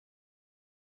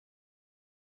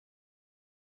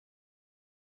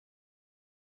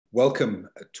Welcome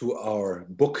to our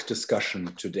book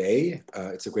discussion today.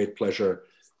 It's a great pleasure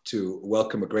to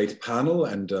welcome a great panel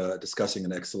and discussing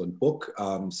an excellent book.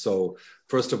 So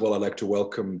first of all, I'd like to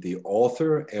welcome the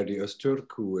author, Erdi Öztürk,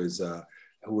 who is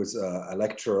a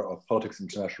lecturer of politics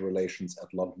and international relations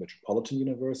at London Metropolitan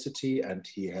University, and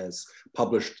he has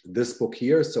published this book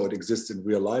here, so it exists in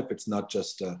real life. It's not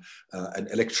just an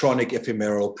electronic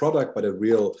ephemeral product, but a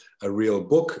real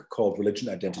book called Religion,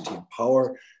 Identity and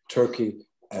Power, Turkey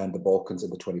and the Balkans in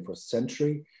the 21st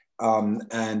century.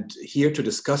 And here to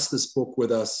discuss this book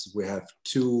with us, we have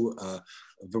two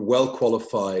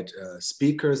well-qualified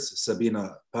speakers,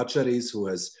 Sabina Pačariz, who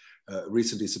has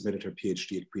recently submitted her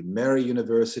PhD at Queen Mary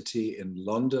University in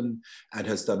London and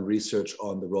has done research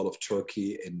on the role of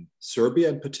Turkey in Serbia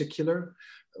in particular.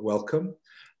 Welcome.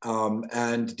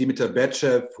 And Dimitar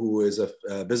Bechev, who is a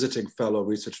visiting fellow,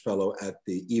 research fellow at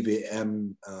the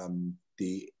EVM,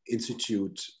 the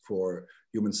Institute for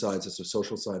Human Sciences or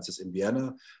Social Sciences in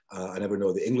Vienna. I never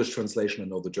know the English translation, I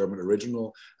know the German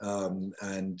original,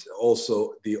 and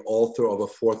also the author of a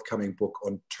forthcoming book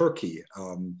on Turkey,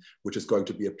 which is going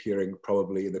to be appearing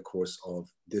probably in the course of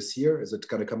this year. Is it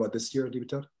going to come out this year,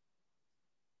 Dimitar?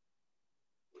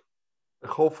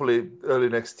 Hopefully early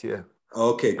next year.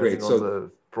 Okay, great. So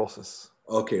the process.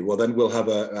 Okay, well then we'll have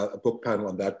a book panel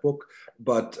on that book.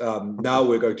 But now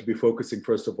we're going to be focusing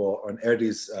first of all on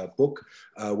Erdi's book,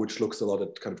 which looks a lot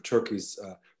at kind of Turkey's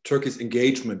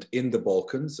engagement in the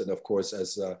Balkans. And of course,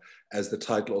 as the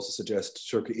title also suggests,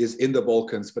 Turkey is in the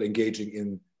Balkans, but engaging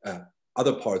in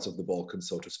other parts of the Balkans,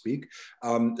 so to speak.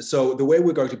 So the way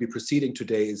we're going to be proceeding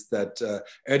today is that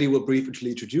Erdi will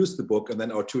briefly introduce the book, and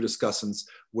then our two discussants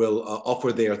will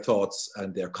offer their thoughts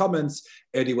and their comments.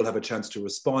 Erdi will have a chance to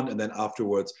respond, and then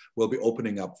afterwards we'll be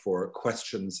opening up for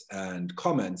questions and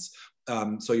comments.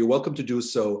 So you're welcome to do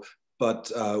so,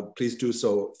 but please do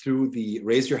so through the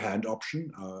raise your hand option,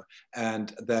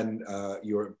 and then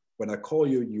when I call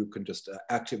you, you can just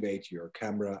activate your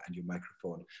camera and your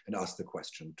microphone and ask the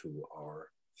question to our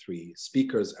three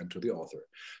speakers and to the author.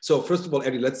 So first of all,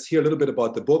 Erdi, let's hear a little bit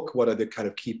about the book. What are the kind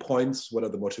of key points? What are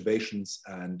the motivations?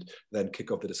 And then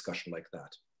kick off the discussion like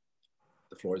that.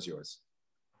 The floor is yours.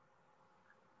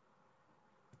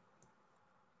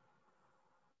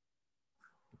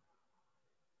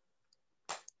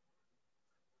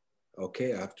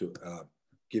 Okay, I have to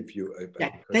give you a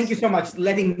thank you so much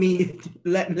letting me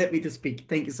let me to speak.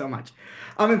 Thank you so much.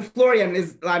 Florian,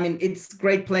 it's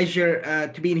great pleasure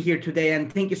to be in here today,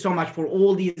 and thank you so much for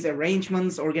all these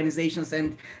arrangements, organizations,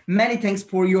 and many thanks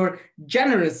for your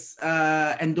generous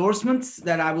endorsements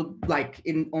that I would like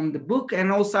on the book. And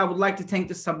also I would like to thank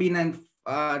the Sabina and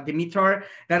Dimitar,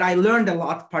 that I learned a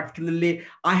lot. Particularly,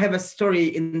 I have a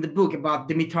story in the book about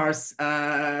Dimitar's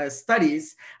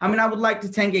studies. I would like to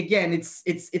thank again.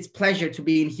 It's pleasure to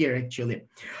be in here actually.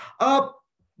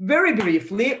 Very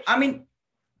briefly,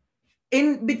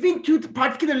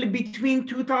 particularly between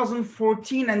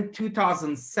 2014 and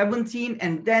 2017,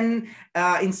 and then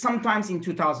sometimes in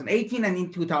 2018 and in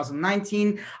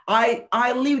 2019,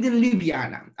 I lived in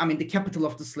Ljubljana, the capital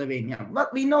of the Slovenia.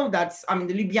 But we know that,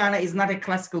 the Ljubljana is not a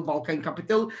classical Balkan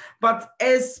capital, but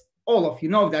as all of you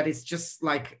know that it's just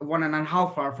like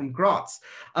 1.5 hours from Graz.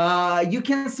 You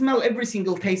can smell every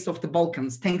single taste of the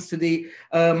Balkans thanks to the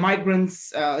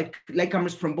migrants, like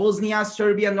latecomers from Bosnia,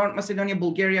 Serbia, North Macedonia,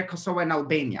 Bulgaria, Kosovo, and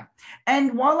Albania.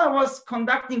 And while I was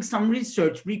conducting some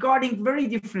research regarding very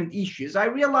different issues, I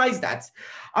realized that,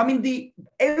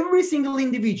 every single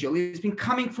individual who's been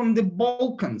coming from the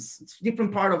Balkans,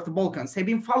 different part of the Balkans, have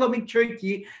been following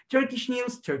Turkey, Turkish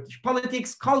news, Turkish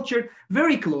politics, culture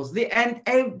very closely, and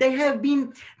they have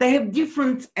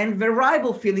different and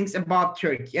variable feelings about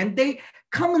Turkey, and they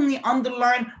commonly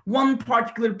underline one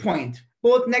particular point,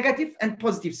 both negative and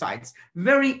positive sides.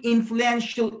 Very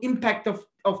influential impact of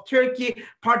Turkey,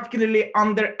 particularly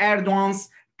under Erdogan's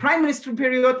prime minister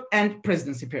period and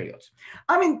presidency period.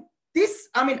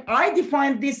 I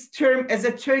define this term as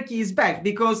a Turkey is back,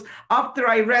 because after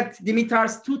I read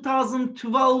Dimitar's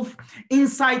 2012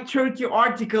 Inside Turkey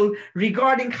article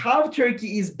regarding how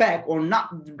Turkey is back or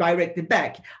not directly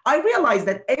back, I realized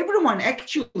that everyone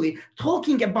actually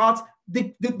talking about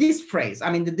this phrase,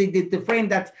 the frame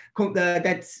that's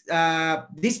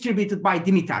distributed by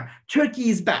Dimitar, Turkey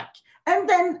is back. And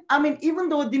then, even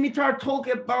though Dimitar talked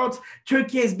about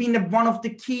Turkey has been one of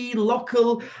the key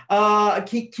local,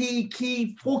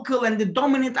 key focal and the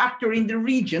dominant actor in the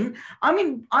region,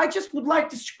 I just would like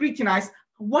to scrutinize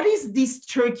what is this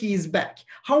Turkey is back?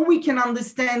 How we can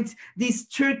understand this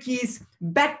Turkey's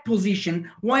back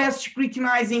position while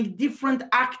scrutinizing different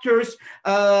actors'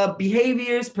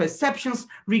 behaviors, perceptions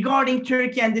regarding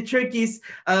Turkey and the Turkey's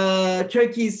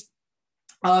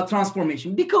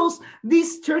transformation, because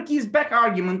this Turkey's back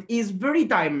argument is very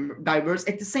diverse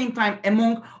at the same time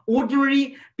among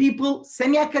ordinary people,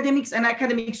 semi-academics and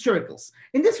academic circles.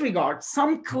 In this regard,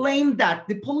 some claim that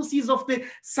the policies of the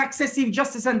successive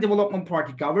Justice and Development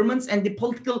Party governments and the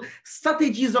political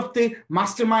strategies of the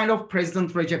mastermind of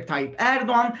President Recep Tayyip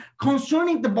Erdogan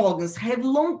concerning the Balkans have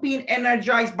long been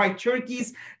energized by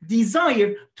Turkey's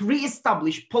desire to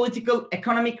re-establish political,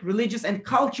 economic, religious, and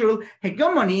cultural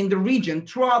hegemony in the region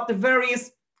throughout the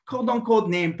various quote-unquote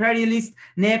neo-imperialist,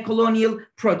 neo-colonial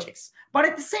projects. But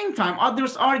at the same time,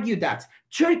 others argue that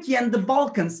Turkey and the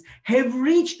Balkans have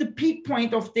reached the peak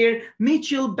point of their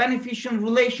mutual beneficial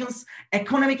relations,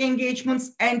 economic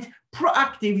engagements, and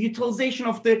proactive utilization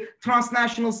of the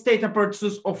transnational state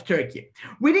apparatus of Turkey.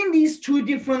 Within these two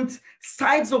different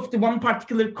sides of the one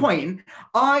particular coin,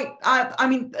 I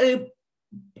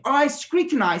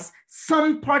scrutinize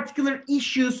some particular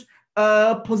issues,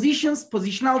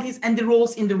 positionalities, and the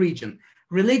roles in the region: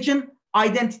 religion,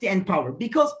 identity, and power.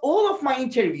 Because all of my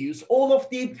interviews, all of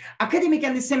the academic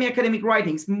and the semi-academic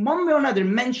writings, one way or another,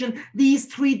 mention these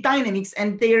three dynamics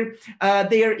and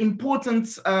their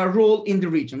important role in the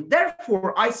region.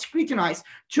 Therefore, I scrutinize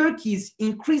Turkey's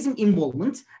increasing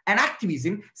involvement and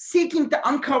activism, seeking the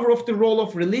uncover of the role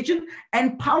of religion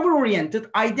and power-oriented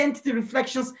identity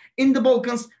reflections in the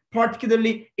Balkans,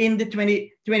 particularly in the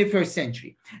 21st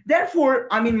century. Therefore,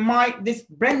 this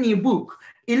brand new book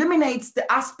eliminates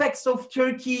the aspects of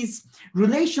Turkey's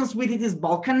relations with its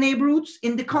Balkan neighborhoods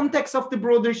in the context of the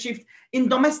broader shift in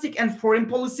domestic and foreign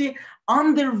policy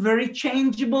under very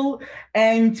changeable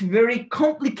and very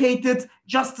complicated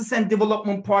Justice and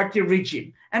Development Party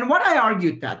regime. And what I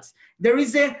argued that there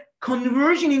is a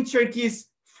conversion in Turkey's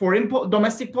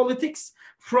domestic politics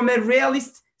from a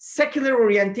realist secular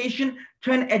orientation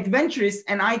to an adventurous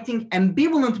and I think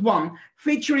ambivalent one,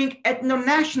 featuring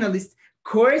ethno-nationalist,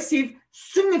 coercive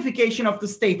signification of the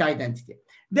state identity.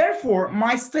 Therefore,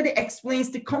 my study explains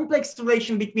the complex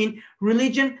relation between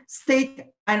religion, state,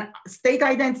 and state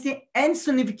identity and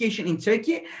signification in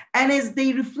Turkey, and as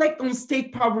they reflect on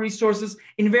state power resources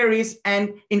in various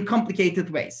and in complicated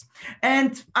ways.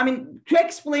 And to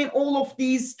explain all of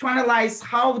these, to analyze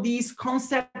how these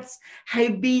concepts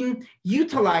have been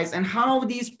utilized and how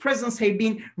these presents have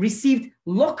been received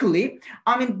locally,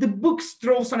 the book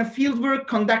draws on a fieldwork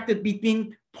conducted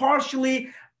between partially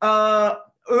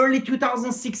early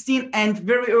 2016 and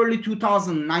very early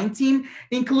 2019,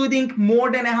 including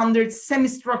more than 100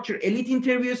 semi-structured elite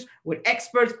interviews with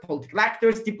experts, political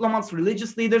actors, diplomats,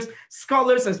 religious leaders,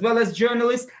 scholars, as well as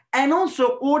journalists, and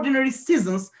also ordinary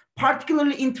citizens,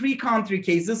 particularly in three country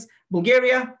cases: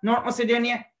 Bulgaria, North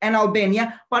Macedonia, and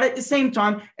Albania. But at the same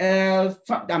time,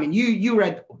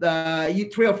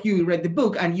 three of you read the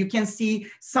book, and you can see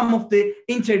some of the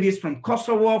interviews from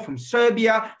Kosovo, from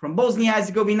Serbia, from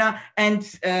Bosnia-Herzegovina,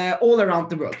 and all around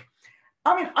the world.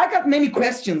 I got many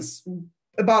questions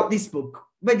about this book,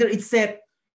 whether it's a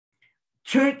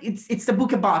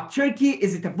book about Turkey,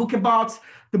 is it a book about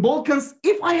the Balkans?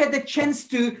 If I had a chance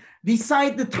to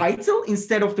decide the title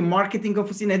instead of the marketing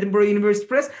office in Edinburgh University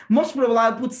Press, most probably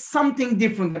I'll put something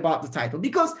different about the title,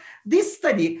 because this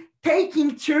study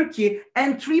taking Turkey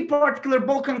and three particular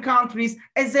Balkan countries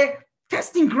as a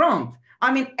testing ground.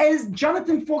 As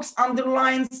Jonathan Fox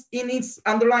underlines in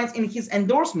his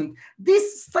endorsement,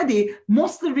 this study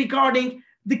mostly regarding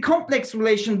the complex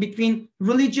relation between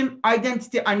religion,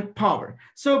 identity, and power.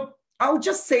 So I'll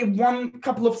just say one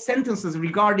couple of sentences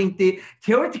regarding the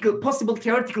possible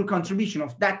theoretical contribution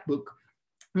of that book.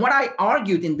 What I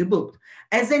argued in the book,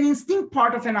 as an instinct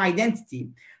part of an identity,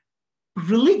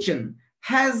 religion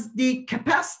has the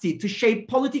capacity to shape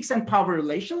politics and power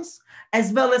relations,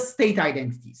 as well as state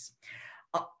identities.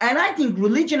 And I think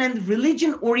religion and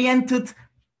religion-oriented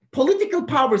political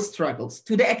power struggles,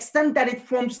 to the extent that it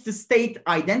forms the state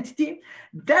identity,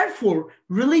 therefore,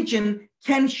 religion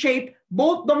can shape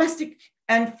both domestic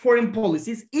and foreign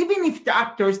policies, even if the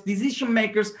actors, decision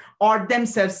makers, are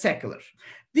themselves secular.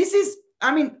 This is,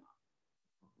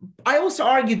 I also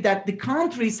argued that the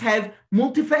countries have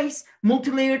multi-phase,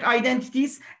 multi-layered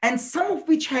identities, and some of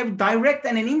which have direct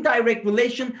and an indirect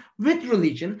relation with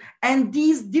religion. And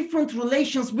these different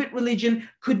relations with religion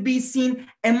could be seen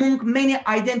among many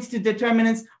identity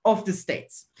determinants of the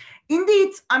states.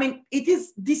 indeed, I mean,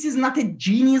 this is not a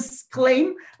genius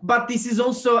claim, but this is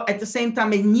also at the same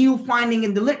time a new finding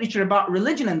in the literature about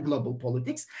religion and global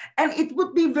politics. And it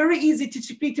would be very easy to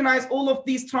scrutinize all of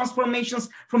these transformations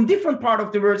from different parts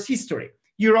of the world's history.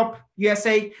 Europe,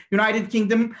 USA, United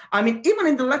Kingdom, I mean, even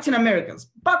in the Latin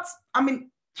Americans. But I mean,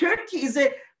 Turkey is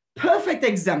a perfect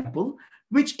example,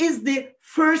 which is the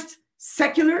first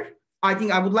secular, I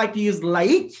think I would like to use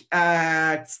laic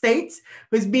state,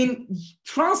 who's been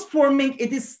transforming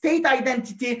its state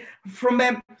identity from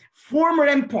a former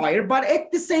empire. But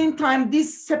at the same time,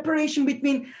 this separation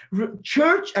between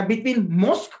church, between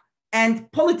mosque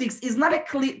and politics is not a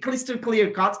crystal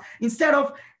clear cut. Instead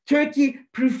of Turkey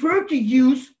prefer to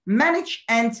use, manage,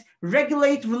 and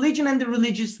regulate religion and the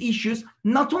religious issues,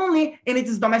 not only in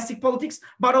its domestic politics,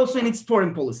 but also in its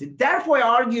foreign policy. Therefore, I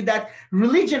argue that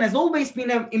religion has always been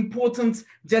an important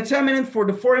determinant for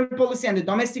the foreign policy and the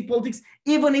domestic politics,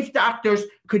 even if the actors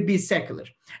could be secular.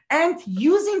 And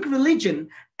using religion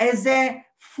as a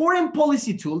foreign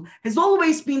policy tool has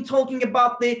always been talking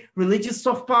about the religious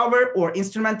soft power or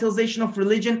instrumentalization of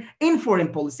religion in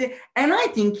foreign policy. And I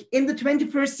think in the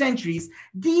 21st centuries,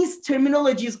 these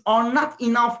terminologies are not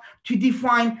enough to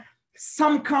define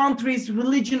some countries'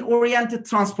 religion-oriented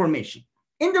transformation.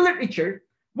 In the literature,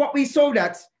 what we saw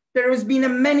that there has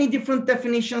been many different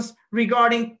definitions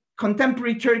regarding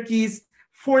contemporary Turkey's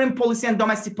foreign policy and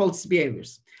domestic policy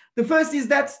behaviors. The first is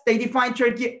that they define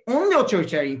Turkey only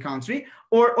authoritarian country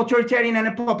or authoritarian and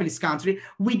a populist country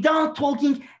without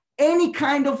talking any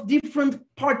kind of different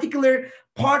particular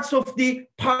parts of the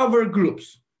power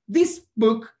groups. This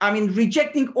book, I mean,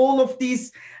 rejecting all of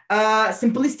these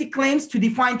simplistic claims to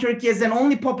define Turkey as an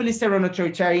only populist or an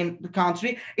authoritarian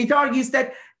country, it argues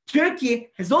that Turkey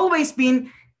has always been,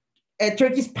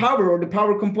 Turkey's power or the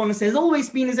power components has always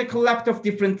been as a collective of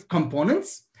different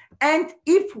components. And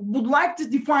if would like to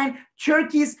define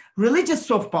Turkey's religious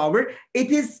soft power, it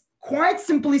is quite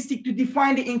simplistic to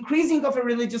define the increasing of a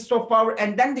religious soft power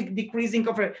and then the decreasing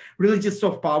of a religious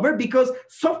soft power, because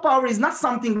soft power is not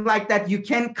something like that you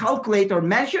can calculate or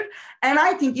measure. And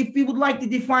I think if we would like to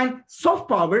define soft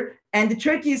power and the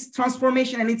Turkey's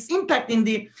transformation and its impact in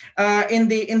the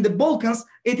Balkans,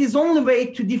 it is only way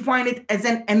to define it as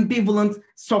an ambivalent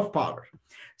soft power.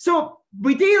 So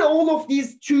within all of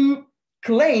these two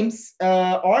claims,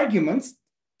 arguments,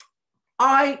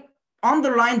 I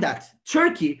underline that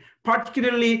Turkey,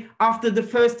 particularly after the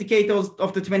first decade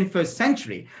of the 21st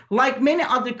century, like many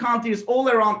other countries all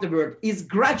around the world, is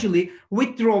gradually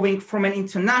withdrawing from an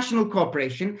international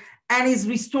cooperation and is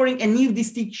restoring a new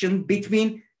distinction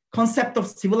between concept of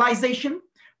civilization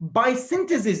by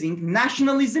synthesizing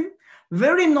nationalism,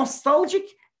 very nostalgic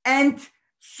and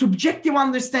subjective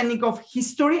understanding of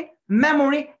history,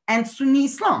 memory, and Sunni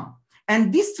Islam.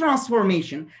 And this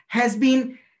transformation has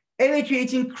been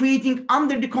evacuating, creating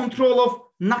under the control of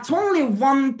not only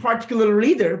one particular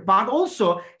leader, but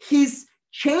also his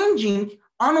changing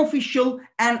unofficial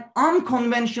and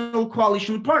unconventional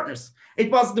coalition partners.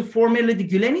 It was formerly the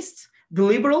Gülenists, the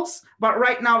liberals, but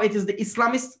right now it is the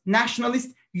Islamists,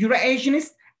 nationalists,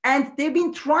 Euro-Asianists, and they've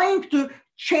been trying to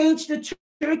change the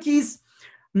Turkey's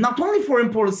not only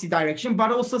foreign policy direction,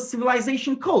 but also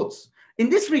civilization codes. In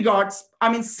this regards,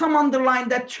 I mean, some underline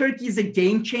that Turkey is a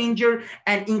game changer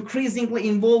and increasingly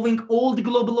involving all the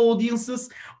global audiences,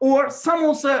 or some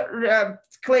also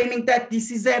claiming that this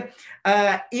is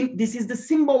the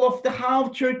symbol of how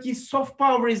Turkey's soft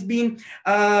power is being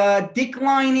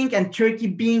declining, and Turkey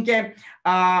being a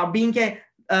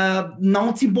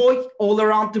naughty boy all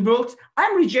around the world.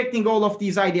 I'm rejecting all of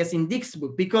these ideas in this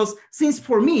book because, since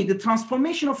for me, the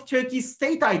transformation of Turkey's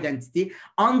state identity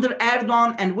under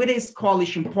Erdogan and with his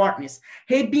coalition partners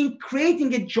have been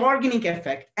creating a jargoning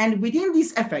effect. And within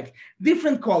this effect,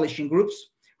 different coalition groups,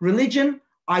 religion,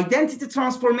 identity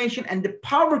transformation, and the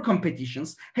power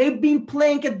competitions have been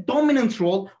playing a dominant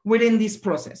role within this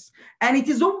process. And it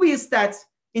is obvious that,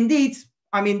 indeed,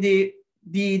 I mean,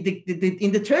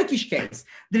 in the Turkish case,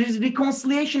 there is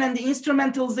reconciliation and the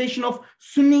instrumentalization of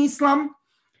Sunni Islam,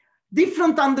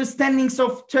 different understandings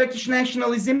of Turkish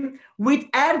nationalism with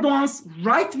Erdogan's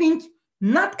right-wing,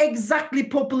 not exactly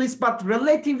populist, but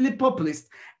relatively populist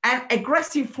and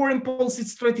aggressive foreign policy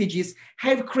strategies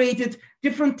have created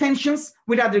different tensions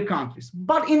with other countries.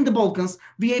 But in the Balkans,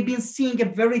 we have been seeing a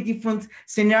very different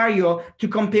scenario to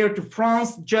compare to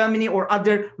France, Germany, or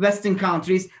other Western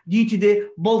countries due to the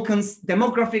Balkans'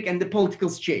 demographic and the political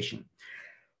situation.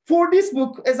 For this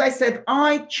book, as I said,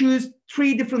 I choose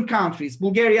 3 different countries: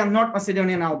 Bulgaria, North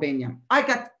Macedonia, and Albania. I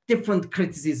got different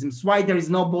criticisms, why there is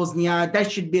no Bosnia, there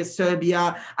should be a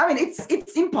Serbia. I mean,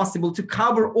 it's impossible to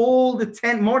cover all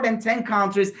the more than 10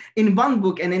 countries in one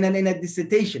book and in a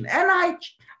dissertation.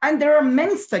 And there are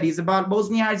many studies about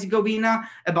Bosnia-Herzegovina,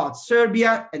 about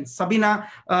Serbia and Sabina.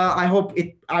 I hope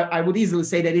I would easily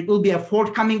say that it will be a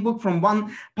forthcoming book from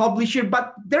one publisher,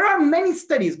 but there are many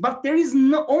studies, but there is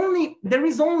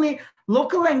only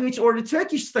local language or the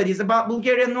Turkish studies about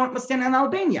Bulgaria, North Macedonia, and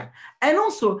Albania. And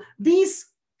also these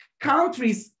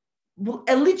countries were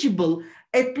eligible,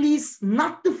 at least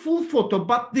not the full photo,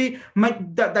 but the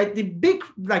big,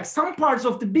 like some parts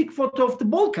of the big photo of the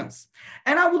Balkans.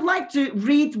 And I would like to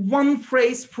read one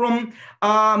phrase from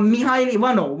Mikhail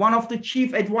Ivanov, one of the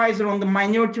chief advisor on the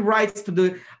minority rights to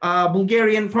the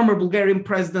former Bulgarian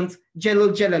president Celal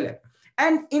Celalev.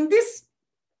 And in this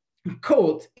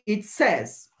quote, it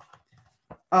says,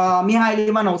 Mikhail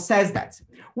Ivanov says that,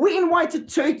 we invited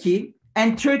Turkey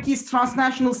and Turkey's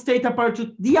transnational state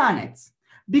apparatus Diyanet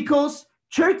because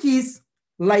Turkey's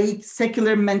laïc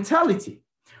secular mentality.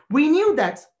 We knew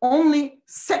that only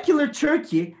secular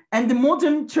Turkey and the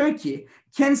modern Turkey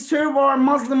can serve our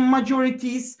Muslim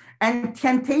majorities and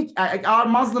can take our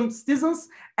Muslim citizens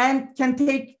and can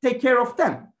take care of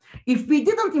them. If we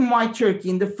didn't invite Turkey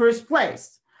in the first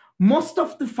place, most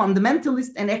of the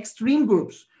fundamentalist and extreme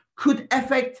groups could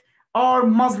affect our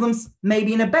Muslims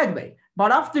maybe in a bad way.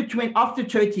 But after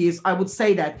 30 years, I would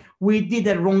say that we did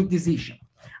a wrong decision.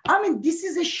 I mean, this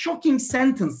is a shocking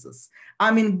sentences.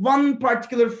 I mean, one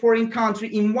particular foreign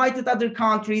country invited other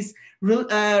countries,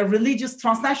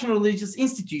 transnational religious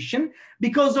institution,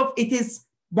 because of it is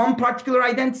one particular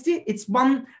identity, it's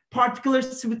one particular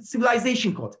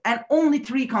civilization code. And only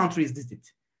 3 countries did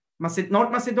it.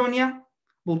 North Macedonia,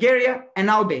 Bulgaria, and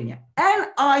Albania. And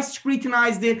I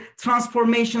scrutinize the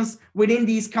transformations within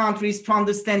these countries to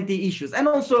understand the issues. And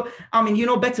also, I mean, you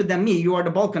know better than me, you are the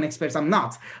Balkan experts, I'm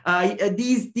not.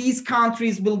 These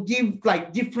countries will give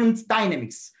like different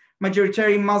dynamics.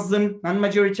 Majoritarian Muslim,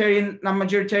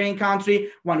 non-majoritarian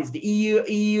country. One is the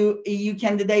EU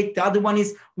candidate. The other one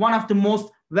is one of the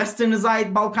most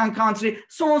westernized Balkan country,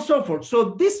 so on and so forth.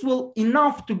 So this will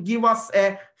enough to give us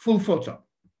a full photo.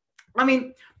 I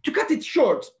mean, to cut it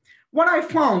short, what I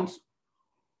found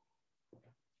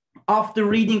after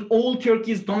reading all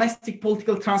Turkey's domestic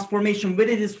political transformation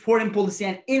within its foreign policy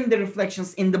and in the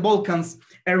reflections in the Balkans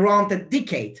around a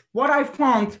decade, what I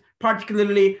found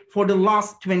particularly for the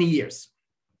last 20 years,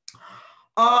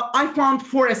 I found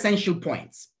 4 essential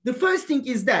points. The first thing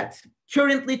is that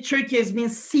currently Turkey has been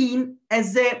seen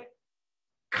as a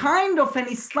kind of an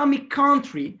Islamic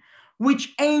country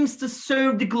which aims to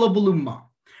serve the global ummah.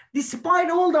 Despite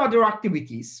all the other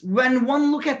activities, when one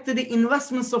looks at the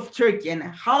investments of Turkey and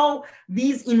how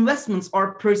these investments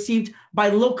are perceived by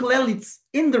local elites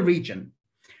in the region,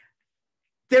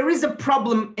 there is a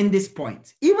problem in this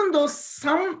point. Even though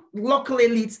some local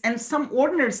elites and some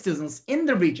ordinary citizens in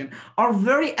the region are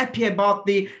very happy about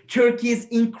the Turkey's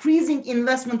increasing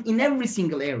investment in every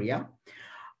single area,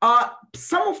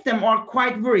 some of them are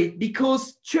quite worried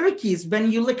because Turkey's, when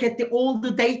you look at all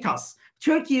the data,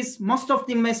 Turkey's most of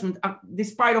the investment,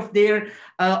 despite of their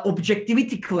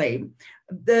objectivity claim,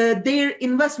 their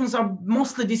investments are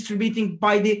mostly distributed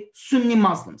by the Sunni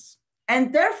Muslims.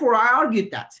 And therefore, I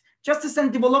argued that Justice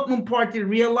and Development Party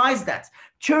realized that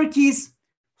Turkey's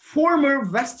former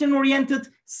Western-oriented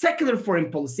secular foreign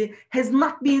policy has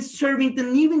not been serving the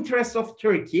new interests of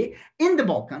Turkey in the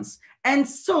Balkans. And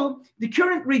so the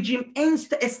current regime aims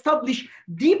to establish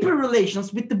deeper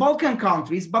relations with the Balkan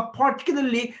countries, but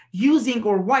particularly using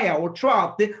or via or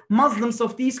throughout the Muslims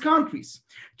of these countries.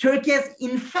 Turkey is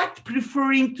in fact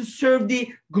preferring to serve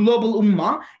the global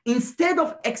ummah instead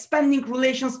of expanding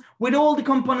relations with all the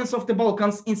components of the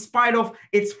Balkans in spite of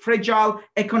its fragile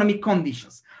economic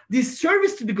conditions. This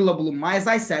service to the global ummah, as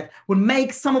I said, would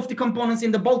make some of the components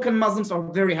in the Balkan Muslims are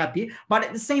very happy, but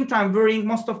at the same time worrying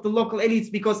most of the local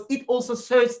elites because it also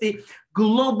serves the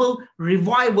global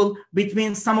revival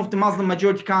between some of the Muslim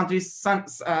majority countries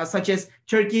such as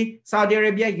Turkey, Saudi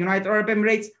Arabia, United Arab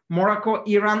Emirates, Morocco,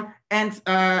 Iran, and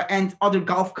other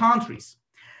Gulf countries.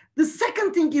 The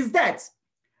second thing is that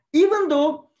even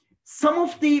though some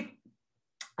of the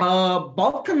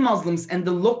Balkan Muslims and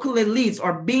the local elites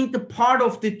are being the part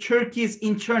of the Turkey's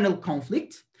internal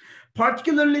conflict,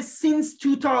 particularly since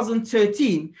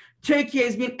 2013, Turkey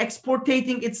has been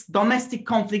exporting its domestic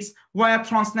conflicts via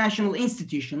transnational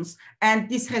institutions, and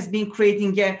this has been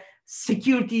creating a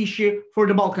security issue for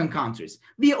the Balkan countries.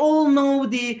 We all know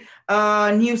the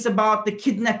news about the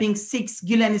kidnapping 6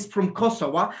 Gülenists from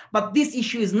Kosovo, but this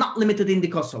issue is not limited in the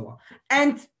Kosovo.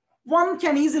 And one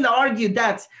can easily argue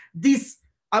that this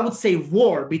I would say,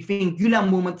 war between Gülen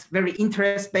movement, very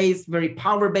interest-based, very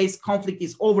power-based conflict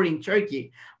is over in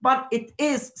Turkey, but it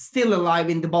is still alive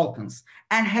in the Balkans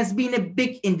and has been a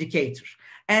big indicator.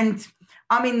 And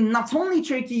I mean, not only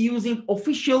Turkey using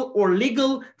official or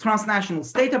legal transnational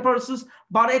state apparatus,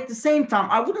 but at the same time,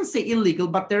 I wouldn't say illegal,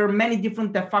 but there are many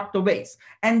different de facto ways.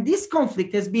 And this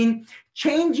conflict has been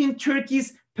changing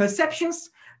Turkey's perceptions,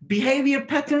 behavior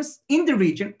patterns in the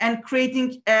region, and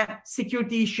creating a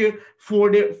security issue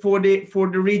for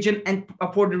the region and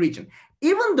for the region.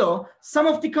 Even though some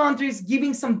of the countries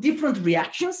giving some different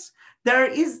reactions,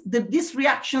 these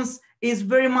reactions is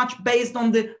very much based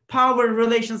on the power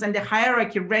relations and the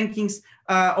hierarchy rankings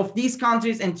of these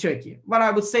countries and Turkey. But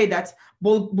I would say that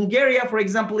Bulgaria, for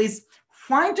example, is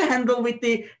fine to handle with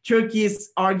the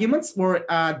Turkey's arguments or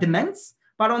demands.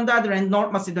 But on the other hand,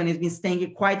 North Macedonia has been staying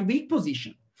in a quite weak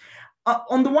position.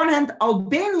 On the one hand,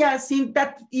 Albania seeing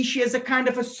that issue as a kind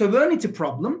of a sovereignty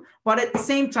problem, but at the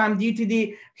same time, due to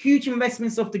the huge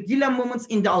investments of the Gülen movements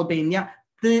in the Albania,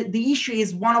 the issue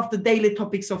is one of the daily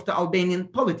topics of the Albanian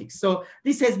politics. So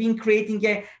this has been creating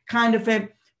a kind of a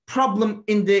problem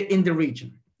in the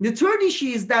region. The third issue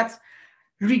is that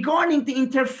regarding the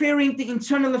interfering the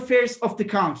internal affairs of the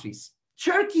countries,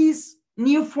 Turkey's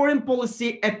new foreign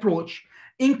policy approach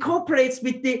incorporates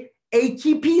with the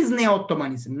AKP's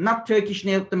neo-Ottomanism, not Turkish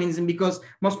neo-Ottomanism, because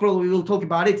most probably we will talk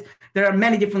about it. There are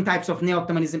many different types of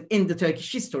neo-Ottomanism in the Turkish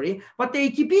history, but the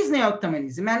AKP's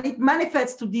neo-Ottomanism, and it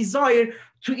manifests to desire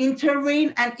to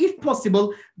intervene and, if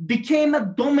possible, became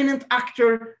a dominant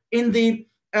actor in the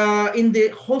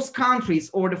host countries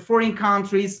or the foreign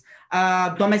countries'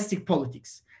 domestic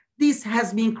politics. This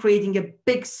has been creating a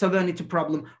big sovereignty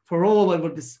problem for all over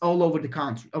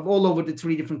the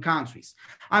three different countries.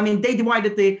 I mean, they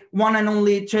divided the one and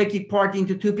only Turkic party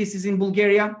into two pieces in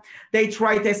Bulgaria. They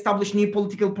tried to establish new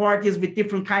political parties with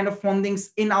different kind of fundings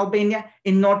in Albania,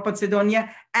 in North Macedonia,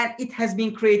 and it has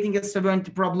been creating a sovereignty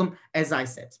problem, as I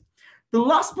said. The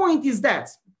last point is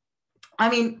that, I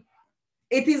mean,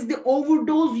 it is the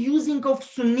overdose using of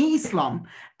Sunni Islam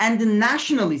and the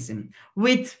nationalism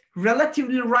with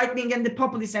relatively right-wing and the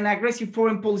populist and aggressive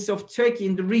foreign policy of Turkey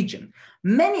in the region.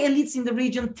 Many elites in the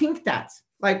region think that,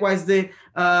 likewise the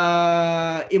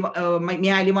Mihail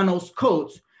Ivanov's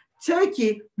quote,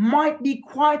 Turkey might be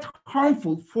quite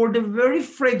harmful for the very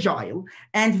fragile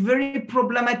and very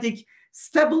problematic,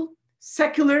 stable,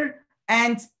 secular,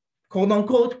 and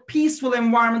quote-unquote peaceful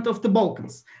environment of the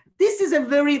Balkans. This is a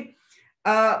very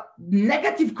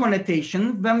negative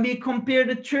connotation when we compare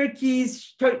the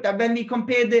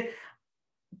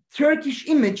Turkish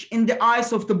image in the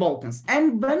eyes of the Balkans.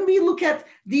 And when we look at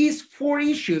these four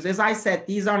issues, as I said,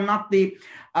 these are not the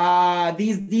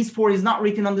these four is not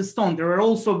written on the stone. There are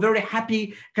also very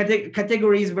happy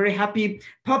categories, very happy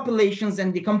populations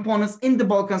and the components in the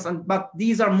Balkans, but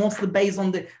these are mostly based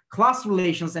on the class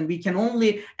relations, and we can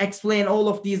only explain all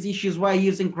of these issues by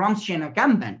using Gramsci and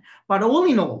Agamben. But all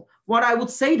in all, what I would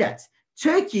say that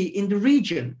Turkey in the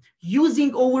region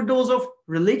using overdose of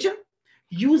religion,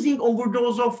 using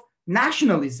overdose of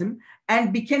nationalism,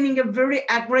 and becoming a very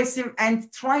aggressive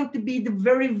and trying to be the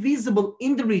very visible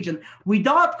in the region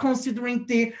without considering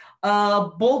the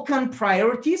Balkan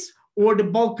priorities or the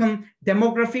Balkan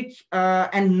demographic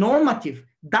and normative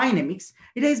dynamics,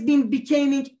 it has been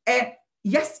becoming a,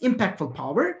 yes, impactful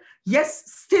power. Yes,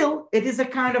 still it is a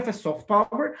kind of a soft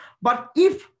power, but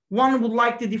if one would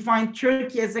like to define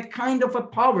Turkey as a kind of a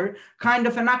power, kind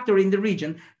of an actor in the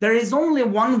region, there is only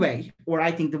one way, or I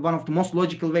think one of the most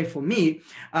logical way for me,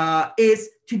 is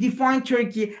to define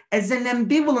Turkey as an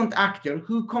ambivalent actor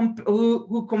who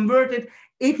converted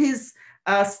its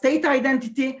state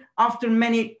identity after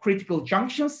many critical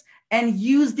junctions and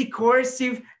used the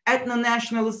coercive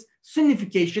ethno-nationalist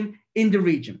Sunnification in the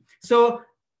region. So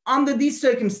under these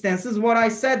circumstances, what I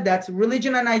said that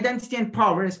religion and identity and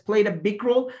power has played a big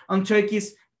role on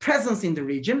Turkey's presence in the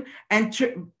region, and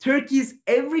Turkey's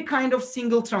every kind of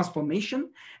single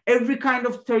transformation, every kind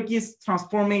of Turkey's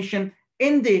transformation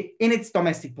in its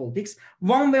domestic politics,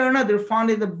 one way or another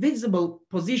found a visible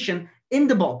position in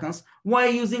the Balkans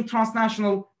while using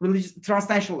transnational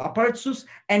apparatus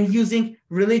and using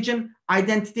religion,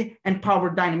 identity, and power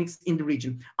dynamics in the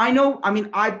region. I know, I mean,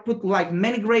 I put like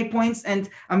many great points, and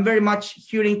I'm very much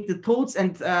hearing the thoughts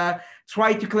and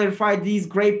try to clarify these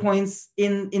great points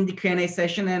in the Q&A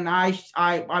session. And I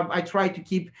try to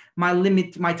keep my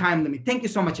time limit. Thank you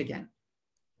so much again.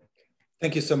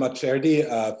 Thank you so much, Erdi,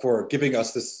 for giving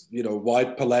us this,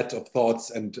 wide palette of thoughts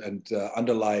and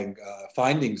underlying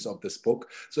findings of this book.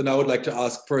 So now I would like to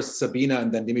ask first Sabina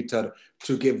and then Dimitar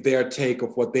to give their take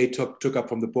of what they took up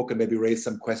from the book and maybe raise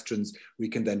some questions we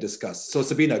can then discuss. So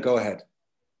Sabina, go ahead.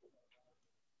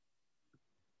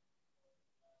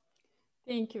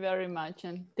 Thank you very much,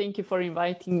 and thank you for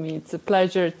inviting me. It's a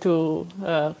pleasure to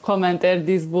comment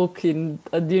Erdi's book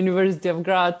at the University of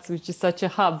Graz, which is such a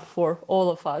hub for all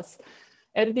of us.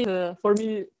 Erdi, for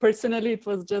me personally, it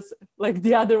was just like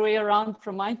the other way around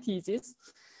from my thesis.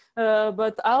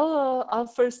 But I'll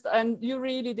first, and you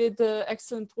really did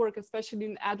excellent work, especially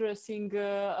in addressing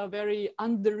a very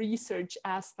under-researched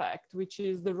aspect, which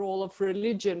is the role of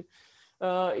religion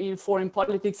in foreign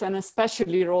politics, and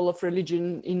especially the role of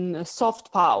religion in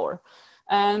soft power.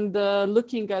 And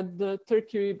looking at the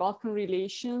Turkey-Balkan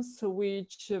relations,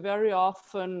 which very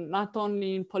often, not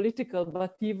only in political,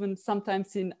 but even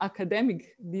sometimes in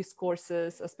academic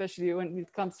discourses, especially when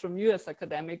it comes from US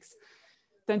academics,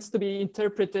 tends to be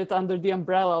interpreted under the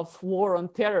umbrella of war on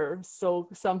terror. So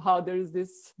somehow there is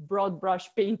this broad brush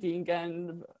painting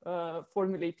and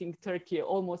formulating Turkey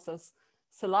almost as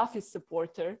Salafist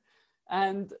supporter.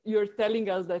 And you're telling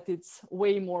us that it's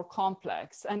way more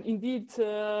complex. And indeed,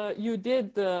 you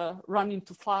did run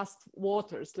into fast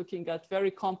waters, looking at very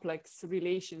complex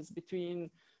relations between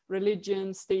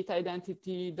religion, state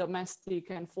identity, domestic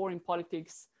and foreign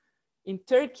politics in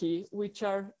Turkey, which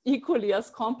are equally as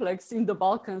complex in the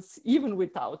Balkans, even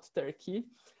without Turkey.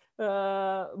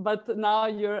 But now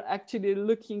you're actually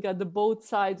looking at the both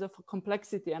sides of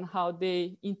complexity and how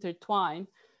they intertwine.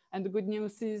 And the good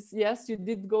news is, yes, you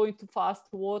did go into fast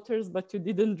waters, but you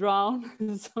didn't drown.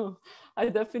 So I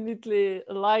definitely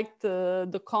liked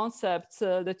the concepts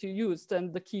that you used,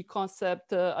 and the key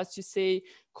concept, as you say,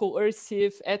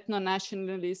 coercive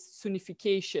ethno-nationalist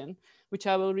Sunnification, which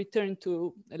I will return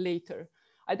to later.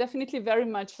 I definitely very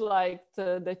much liked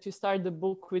that you start the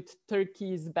book with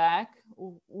Turkey is back,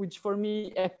 which for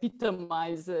me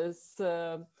epitomizes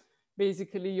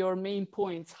basically your main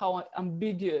points, how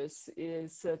ambiguous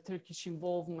is Turkish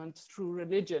involvement through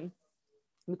religion,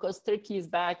 because Turkey is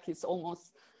back is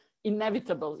almost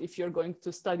inevitable. If you're going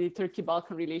to study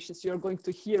Turkey-Balkan relations, you're going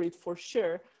to hear it for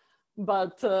sure,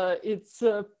 but it's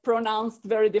pronounced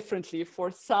very differently. For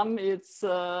some, it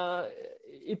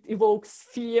evokes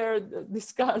fear,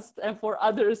 disgust, and for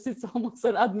others, it's almost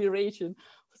an admiration.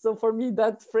 So for me,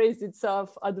 that phrase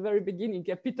itself at the very beginning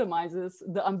epitomizes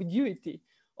the ambiguity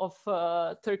of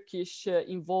Turkish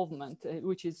involvement,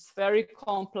 which is very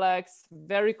complex,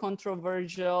 very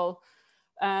controversial,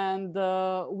 and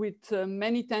with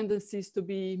many tendencies to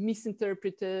be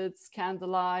misinterpreted,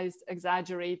 scandalized,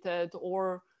 exaggerated,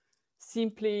 or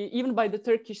simply, even by the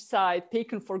Turkish side,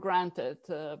 taken for granted.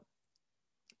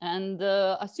 And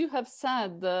as you have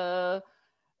said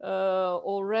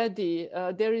already,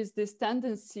 there is this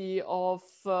tendency of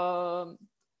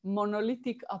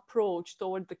monolithic approach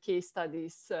toward the case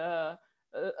studies,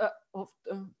 of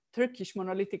Turkish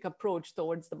monolithic approach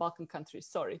towards the Balkan countries,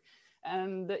 sorry.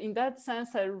 And in that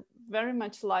sense, I very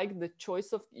much like the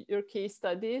choice of your case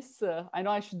studies. I know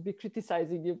I should be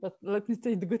criticizing you, but let me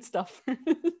say the good stuff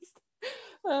first.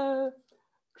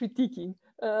 Critiquing.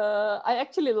 I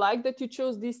actually like that you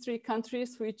chose these three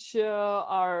countries, which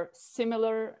are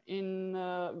similar in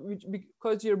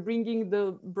because you're bringing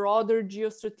the broader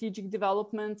geostrategic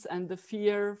developments and the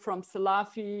fear from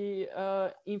Salafi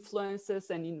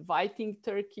influences and inviting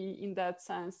Turkey in that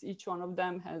sense. Each one of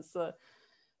them has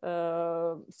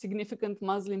a significant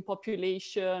Muslim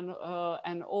population,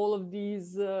 and all of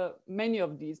these, many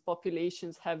of these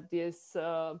populations have this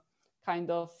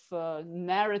kind of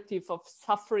narrative of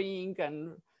suffering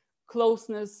and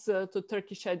closeness to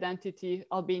Turkish identity.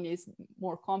 Albania is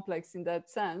more complex in that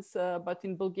sense, but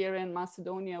in Bulgaria and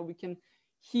Macedonia, we can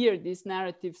hear this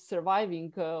narrative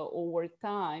surviving over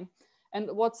time. And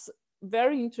what's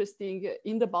very interesting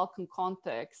in the Balkan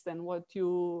context, and what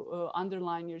you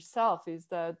underline yourself, is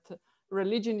that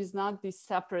religion is not this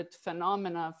separate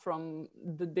phenomena from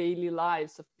the daily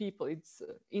lives of people. It's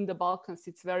in the Balkans,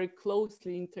 it's very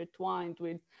closely intertwined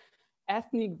with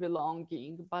ethnic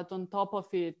belonging, but on top of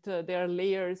it, there are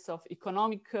layers of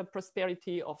economic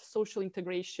prosperity, of social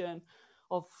integration,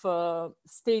 of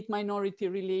state minority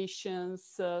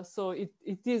relations. So it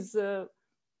is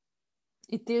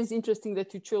interesting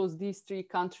that you chose these three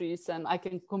countries, and I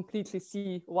can completely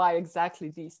see why exactly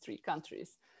these three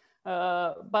countries.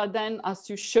 But then, as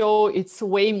you show, it's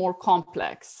way more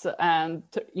complex, and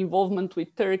involvement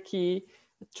with Turkey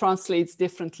translates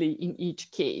differently in each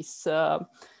case.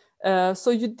 So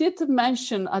you did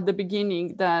mention at the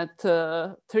beginning that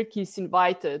Turkey is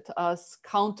invited as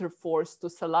counterforce to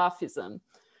Salafism.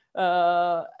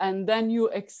 And then you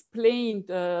explained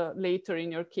later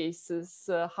in your cases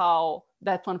how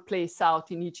that one plays out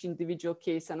in each individual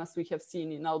case. And as we have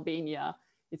seen in Albania,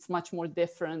 it's much more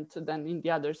different than in the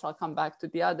others. I'll come back to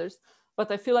the others. but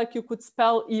I feel like you could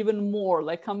spell even more,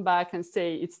 like come back and say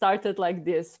it started like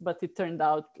this, but it turned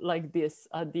out like this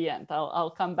at the end.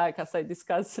 I'll come back as I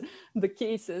discuss the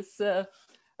cases.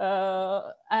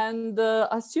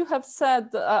 As you have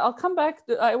said, I'll come back.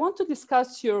 I want to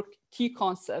discuss your key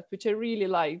concept, which I really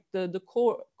like, the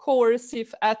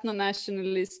coercive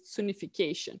ethno-nationalist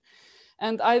Sunnification.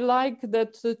 And I like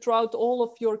that throughout all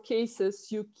of your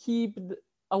cases, you keep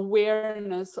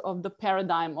awareness of the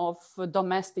paradigm of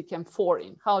domestic and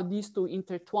foreign, how these two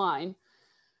intertwine,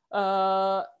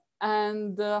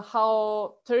 and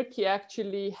how Turkey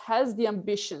actually has the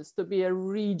ambitions to be a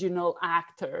regional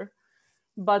actor,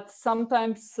 but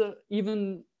sometimes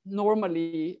even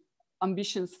normally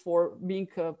ambitions for being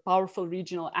a powerful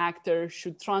regional actor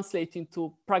should translate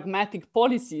into pragmatic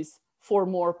policies for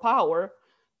more power.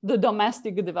 The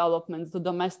domestic developments, the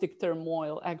domestic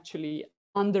turmoil actually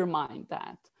undermine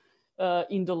that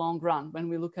in the long run when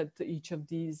we look at each of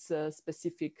these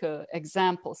specific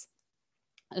examples.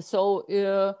 So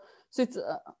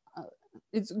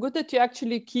it's good that you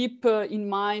actually keep in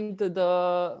mind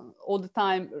all the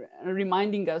time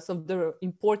reminding us of the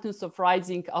importance of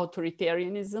rising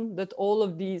authoritarianism, that all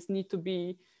of these need to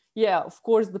be, yeah, of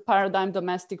course, the paradigm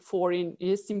domestic foreign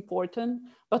is important,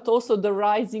 but also the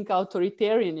rising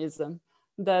authoritarianism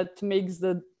that makes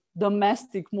the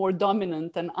domestic more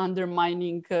dominant and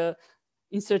undermining,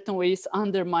 in certain ways,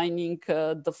 undermining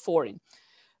the foreign.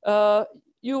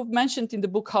 You've mentioned in the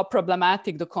book how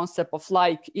problematic the concept of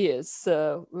like is,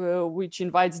 which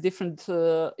invites different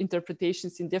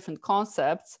interpretations in different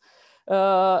concepts,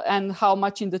 and how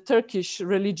much in the Turkish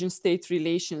religion-state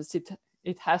relations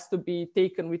it has to be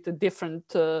taken with a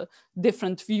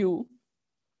different view.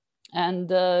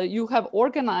 And you have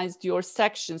organized your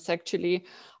sections actually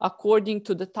according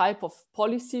to the type of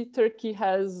policy Turkey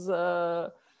has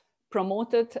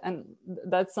promoted, and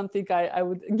that's something I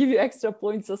would give you extra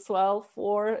points as well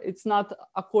for. It's not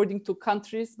according to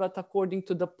countries, but according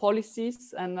to the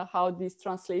policies and how these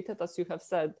translated, as you have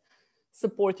said,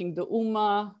 supporting the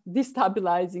Ummah,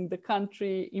 destabilizing the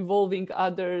country, involving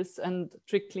others, and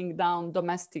trickling down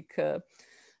domestic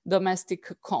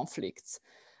conflicts.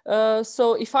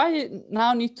 So if I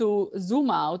now need to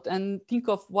zoom out and think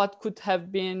of what could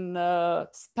have been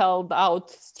spelled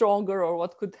out stronger or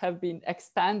what could have been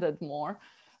expanded more,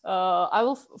 I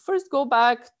will first go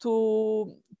back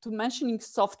to mentioning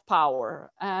soft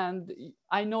power. And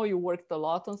I know you worked a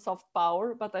lot on soft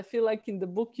power, but I feel like in the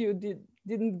book you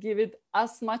didn't give it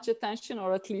as much attention,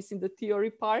 or at least in the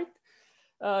theory part.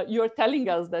 You're telling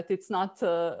us that it's not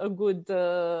a good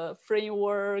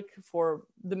framework for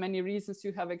the many reasons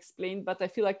you have explained, but I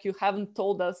feel like you haven't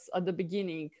told us at the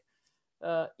beginning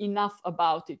enough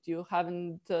about it. You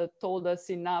haven't told us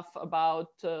enough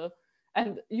about,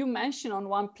 and you mentioned on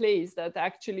one place that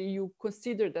actually you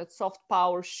consider that soft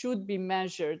power should be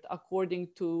measured according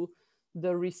to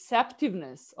the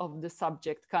receptiveness of the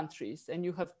subject countries. And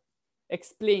you have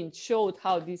showed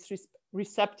how this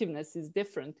receptiveness is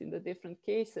different in the different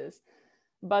cases.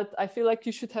 But I feel like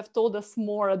you should have told us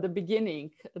more at the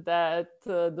beginning that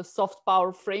the soft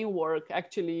power framework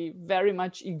actually very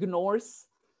much ignores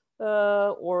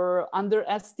or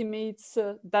underestimates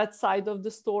that side of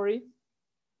the story,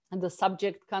 and the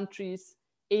subject countries'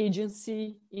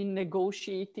 agency in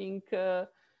negotiating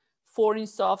foreign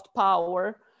soft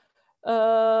power.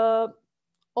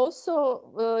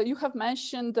 Also, you have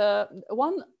mentioned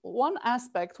one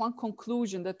aspect, one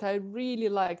conclusion that I really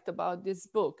liked about this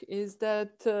book is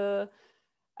that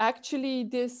actually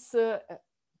this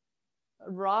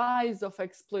rise of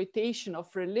exploitation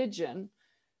of religion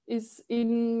is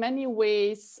in many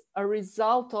ways a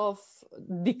result of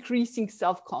decreasing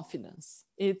self-confidence.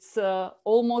 It's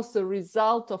almost a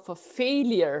result of a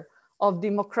failure of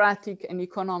democratic and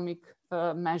economic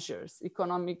measures,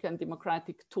 economic and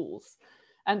democratic tools.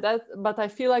 And but I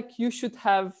feel like you should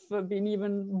have been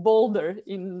even bolder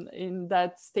in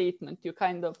that statement. You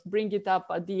kind of bring it up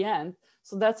at the end.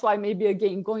 So that's why maybe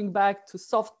again, going back to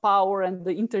soft power and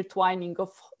the intertwining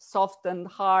of soft and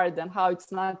hard and how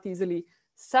it's not easily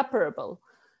separable,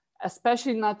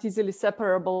 especially not easily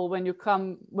separable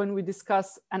when we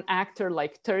discuss an actor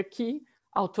like Turkey,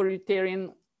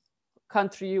 authoritarian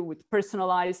country with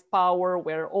personalized power,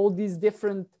 where all these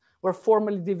different, where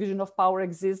formally division of power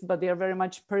exists, but they are very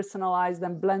much personalized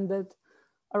and blended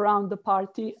around the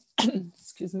party.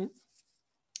 Excuse me.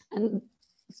 And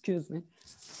excuse me.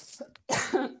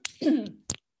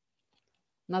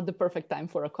 Not the perfect time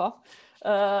for a cough.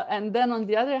 And then on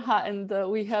the other hand,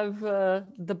 we have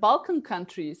the Balkan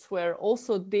countries, where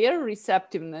also their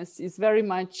receptiveness is very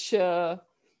much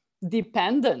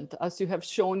dependent, as you have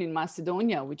shown in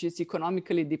Macedonia, which is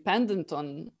economically dependent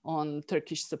on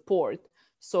Turkish support.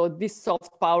 So this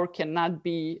soft power cannot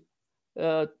be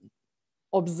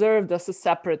observed as a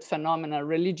separate phenomena.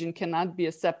 Religion cannot be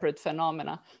a separate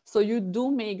phenomena. So you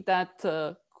do make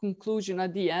that conclusion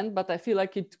at the end, but I feel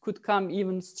like it could come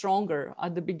even stronger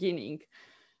at the beginning.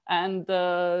 And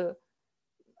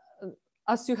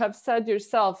as you have said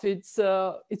yourself, it's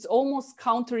almost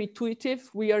counterintuitive.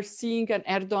 We are seeing an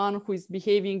Erdogan who is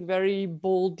behaving very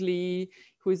boldly,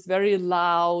 who is very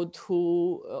loud,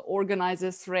 who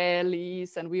organizes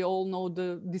rallies, and we all know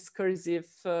the discursive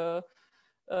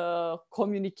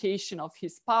communication of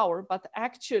his power. But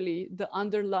actually, the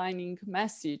underlying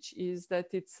message is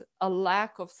that it's a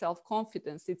lack of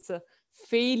self-confidence. It's a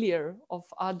failure of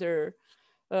other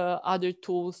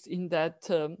tools in that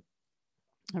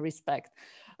respect.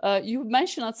 You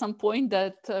mentioned at some point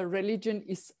that religion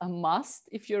is a must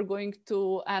if you're going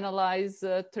to analyze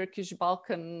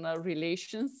Turkish-Balkan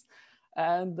relations.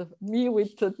 And me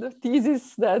with the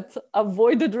thesis that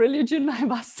avoided religion, I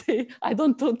must say, I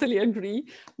don't totally agree.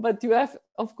 But you have,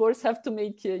 of course, have to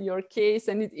make your case.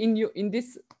 And in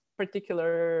this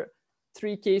particular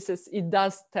 3 cases, it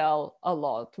does tell a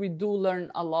lot. We do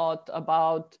learn a lot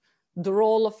about the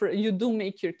role of, you do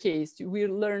make your case. We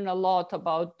learn a lot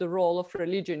about the role of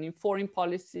religion in foreign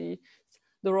policy,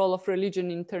 the role of religion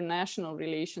in international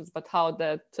relations, but how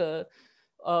that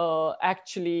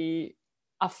actually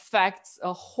affects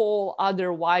a whole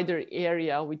other wider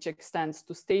area, which extends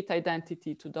to state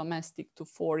identity, to domestic, to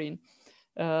foreign,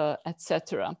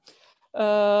 etc.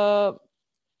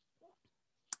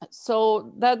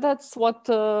 So that's what,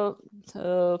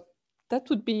 that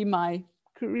would be my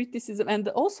criticism. And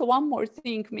also one more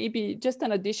thing, maybe just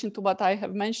an addition to what I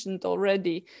have mentioned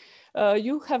already.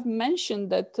 You have mentioned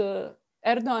that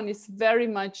Erdogan is very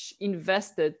much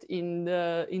invested in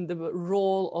the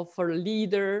role of a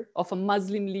leader, of a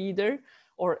Muslim leader,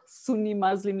 or Sunni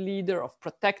Muslim leader, of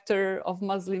protector of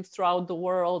Muslims throughout the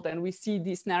world. And we see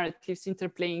these narratives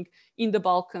interplaying in the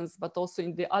Balkans, but also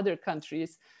in the other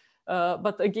countries.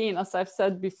 But again, as I've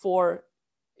said before,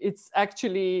 it's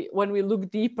actually, when we look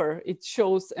deeper, it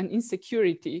shows an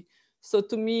insecurity. So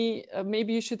to me,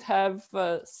 maybe you should have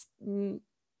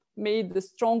made the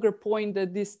stronger point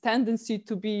that this tendency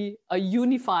to be a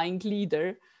unifying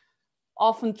leader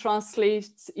often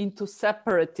translates into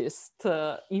separatist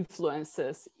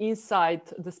influences inside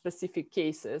the specific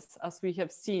cases, as we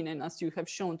have seen and as you have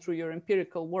shown through your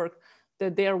empirical work,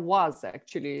 that there was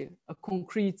actually a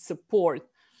concrete support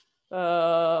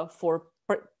for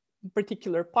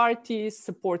particular parties,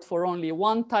 support for only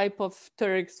one type of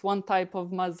Turks, one type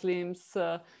of Muslims,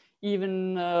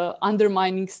 even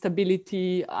undermining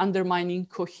stability, undermining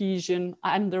cohesion,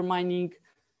 undermining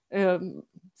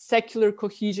secular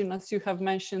cohesion, as you have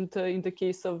mentioned in the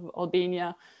case of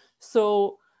Albania.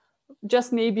 So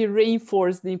just maybe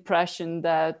reinforce the impression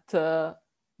that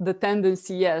the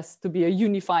tendency, yes, to be a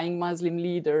unifying Muslim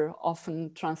leader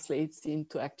often translates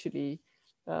into actually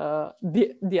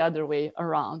the other way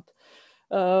around.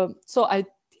 So I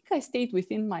think I stayed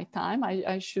within my time.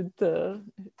 I should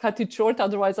cut it short,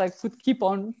 otherwise I could keep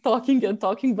on talking and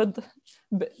talking, but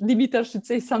Dimitar should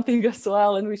say something as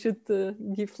well, and we should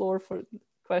give floor for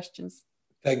questions.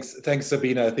 Thanks,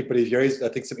 Sabina. I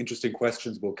think some interesting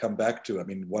questions we'll come back to. I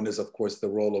mean, one is, of course, the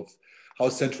role of how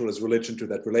central is religion to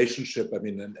that relationship. I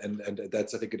mean, and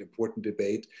that's, I think, an important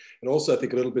debate. And also, I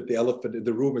think a little bit the elephant in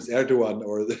the room is Erdogan,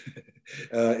 or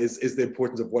is the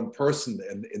importance of one person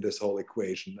in this whole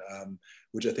equation,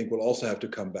 which I think we'll also have to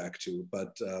come back to.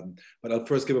 But I'll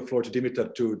first give a floor to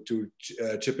Dimitar to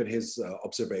chip in his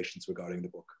observations regarding the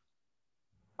book.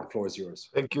 The floor is yours.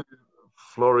 Thank you,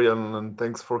 Florian, and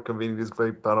thanks for convening this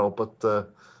great panel. But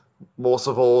most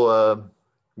of all,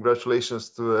 congratulations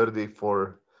to Erdi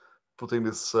for putting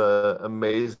this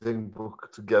amazing book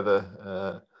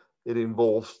together. It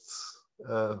involved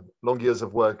long years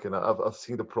of work, and I've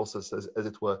seen the process as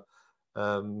it were.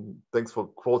 Thanks for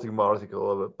quoting my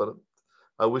article, but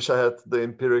I wish I had the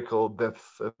empirical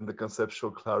depth and the conceptual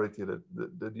clarity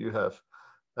that you have.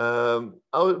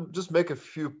 I'll just make a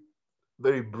few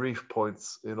very brief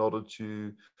points in order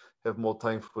to have more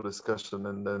time for discussion,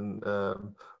 and then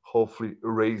hopefully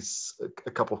raise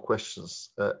a couple of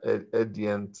questions at the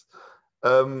end.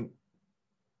 I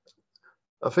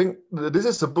think this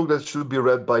is a book that should be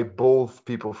read by both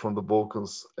people from the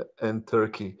Balkans and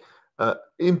Turkey,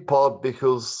 in part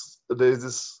because there is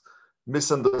this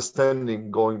misunderstanding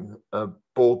going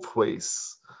both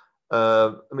ways.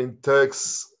 I mean,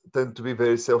 Turks tend to be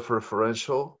very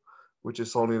self-referential, which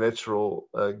is only natural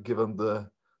given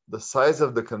the the size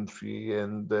of the country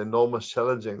and the enormous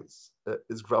challenges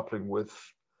it's grappling with,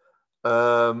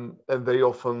 and very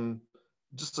often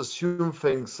just assume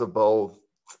things about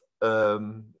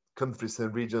countries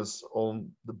and regions on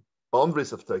the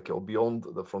boundaries of Turkey or beyond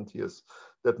the frontiers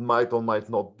that might or might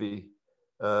not be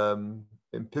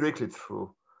empirically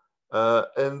true.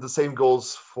 And the same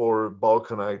goes for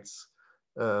Balkanites.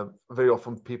 Very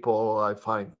often people, I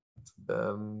find,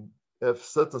 have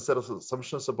certain set of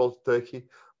assumptions about Turkey,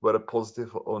 whether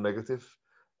positive or negative,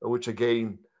 which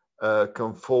again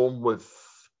conform with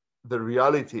the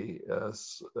reality,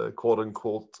 quote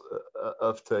unquote,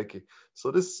 of Turkey.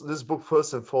 So this book,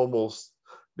 first and foremost,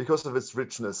 because of its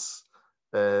richness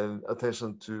and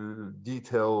attention to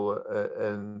detail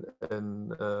and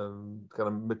kind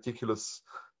of meticulous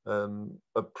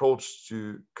approach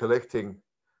to collecting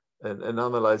and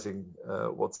analyzing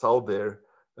what's out there,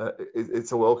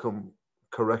 it's a welcome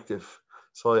corrective.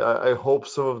 So I hope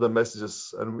some of the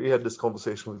messages, and we had this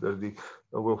conversation with Erdi,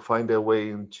 will find their way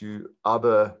into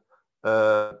other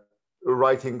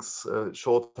writings,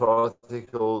 short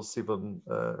articles, even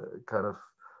kind of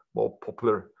more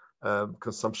popular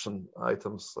consumption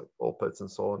items like op-eds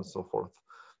and so on and so forth.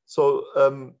 So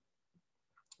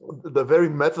the very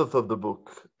method of the book,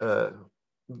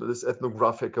 this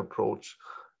ethnographic approach,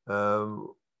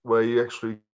 where you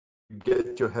actually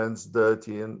get your hands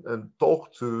dirty and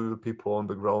talk to people on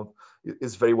the ground,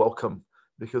 is very welcome,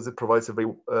 because it provides a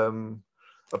very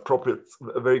appropriate,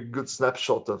 a very good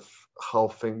snapshot of how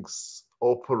things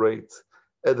operate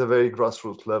at a very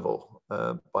grassroots level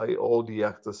by all the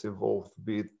actors involved,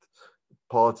 be it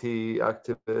party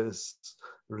activists,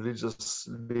 religious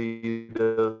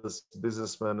leaders,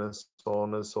 businessmen, and so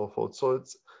on and so forth. So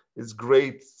it's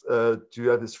great to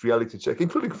have this reality check,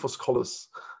 including for scholars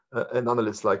and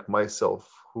analysts like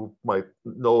myself, who might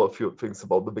know a few things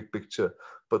about the big picture,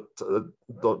 but do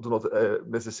not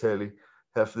necessarily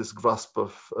have this grasp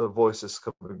of voices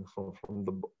coming from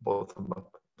the bottom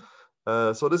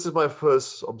up. So this is my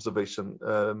first observation.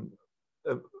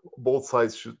 Both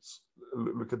sides should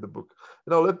look at the book.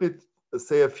 Now let me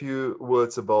say a few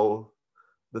words about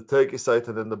the Turkish side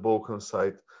and then the Balkan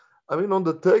side. I mean, on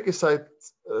the Turkish side,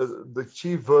 the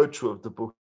chief virtue of the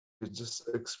book is just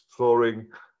exploring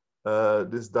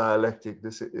this dialectic,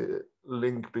 this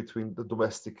link between the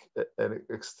domestic and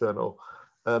external.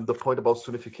 The point about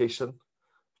Sunnification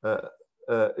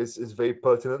is very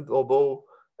pertinent, although,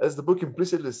 as the book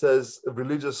implicitly says,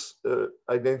 religious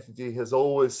identity has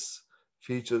always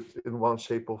featured in one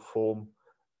shape or form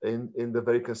in the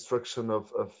very construction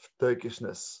of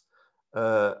Turkishness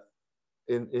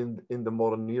in the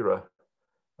modern era.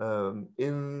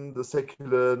 In the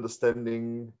secular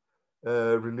understanding,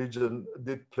 religion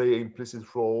did play an implicit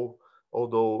role,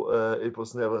 although it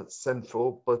was never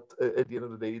central, but at the end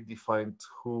of the day, it defined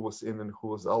who was in and who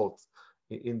was out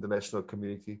in the national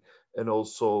community. And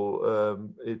also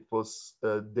it was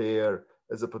there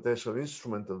as a potential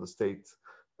instrument of the state.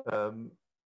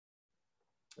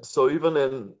 So even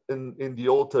in the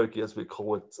old Turkey, as we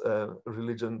call it,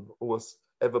 religion was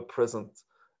ever present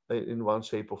in one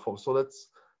shape or form. So that's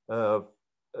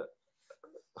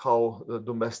how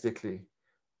domestically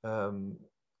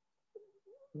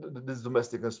this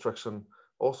domestic instruction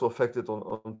also affected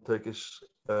on Turkish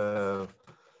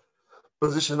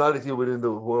positionality within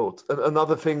the world. And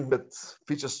another thing that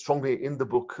features strongly in the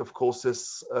book, of course,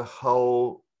 is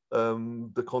how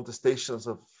the contestations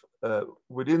of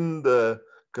within the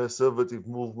conservative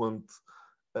movement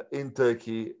in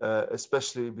Turkey,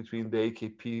 especially between the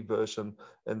AKP version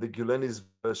and the Gülenist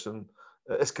version,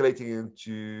 escalating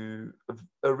into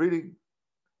a really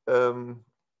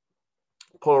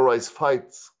polarized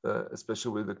fight,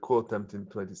 especially with the coup attempt in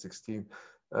 2016,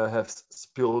 have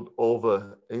spilled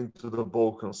over into the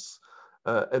Balkans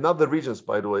and other regions,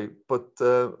 by the way. But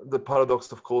the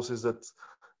paradox, of course, is that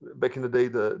back in the day,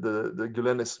 the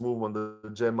Gülenist movement, the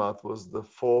Cemaat, was the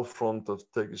forefront of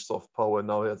Turkish soft power.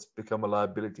 Now it's become a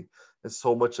liability. And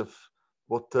so much of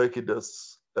what Turkey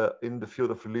does in the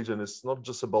field of religion is not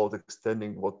just about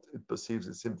extending what it perceives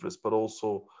its interest, but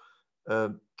also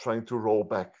trying to roll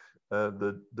back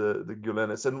the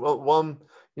Gülenists. And one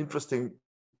interesting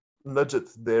nugget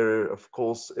there, of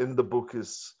course, in the book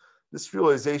is this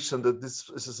realization that this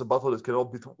is a battle that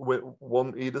cannot be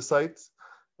won either side.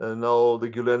 Now the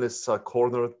Gülenists are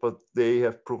cornered, but they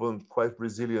have proven quite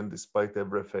resilient despite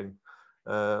everything,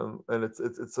 and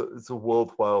it's a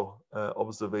worthwhile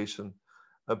observation.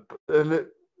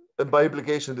 And by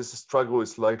implication, this struggle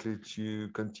is likely to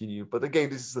continue. But again,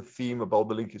 this is a theme about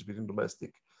the linkage between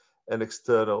domestic and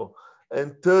external.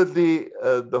 And thirdly,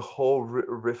 the whole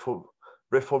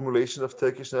reformulation of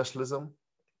Turkish nationalism.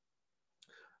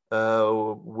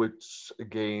 which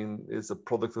again is a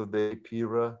product of the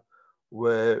era,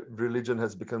 where religion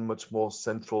has become much more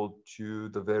central to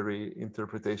the very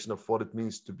interpretation of what it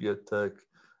means to be a Turk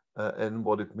and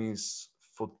what it means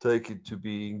for Turkey to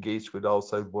be engaged with the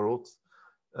outside world.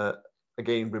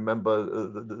 Again, remember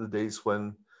the days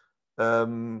when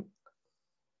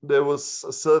there was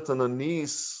a certain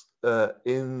unease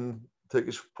in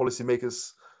Turkish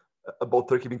policymakers about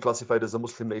Turkey being classified as a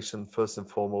Muslim nation first and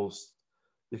foremost,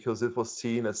 because it was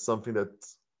seen as something that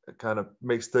kind of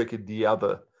makes Turkey the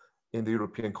other in the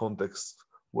European context,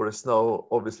 whereas now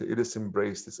obviously it is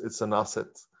embraced, it's an asset.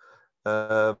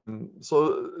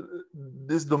 So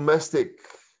this domestic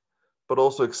but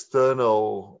also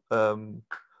external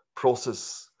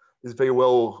process is very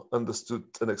well understood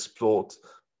and explored,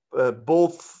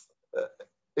 both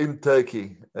in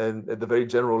Turkey and at the very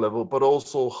general level, but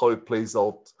also how it plays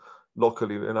out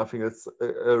locally. And I think it's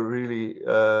a really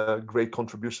great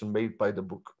contribution made by the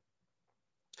book.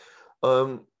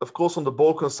 Of course, on the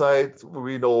Balkan side,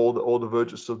 we know all the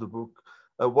virtues of the book.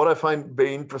 What I find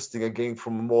very interesting, again,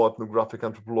 from a more ethnographic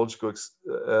anthropological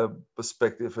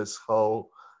perspective, is how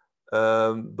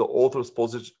the author's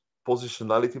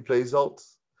positionality plays out.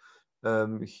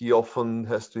 He often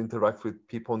has to interact with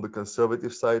people on the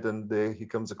conservative side, and there he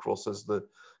comes across as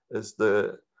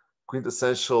the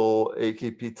quintessential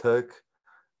AKP Turk.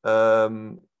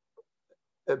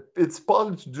 It's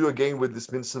partly to do again with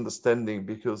this misunderstanding,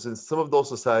 because in some of those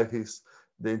societies,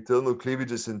 the internal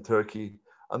cleavages in Turkey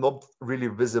are not really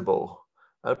visible.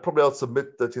 I probably I'll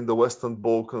submit that in the Western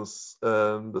Balkans,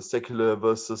 the secular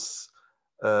versus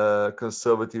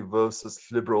conservative versus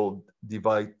liberal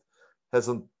divide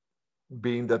hasn't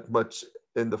been that much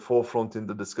in the forefront in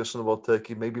the discussion about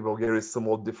Turkey. Maybe Bulgaria is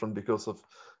somewhat different because of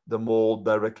the more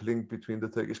direct link between the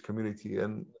Turkish community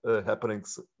and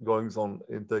happenings going on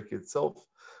in Turkey itself.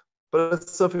 But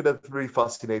it's something that really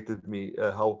fascinated me,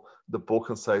 how the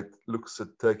Balkan side looks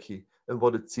at Turkey and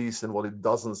what it sees and what it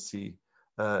doesn't see.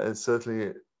 And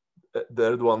certainly the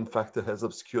Erdogan factor has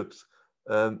obscured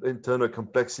internal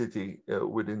complexity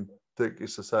within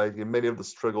Turkish society. And many of the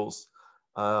struggles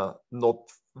are not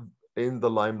in the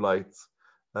limelight,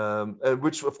 and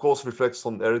which of course reflects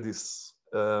on Erdi's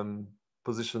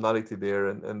positionality there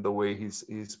and the way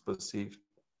he's perceived.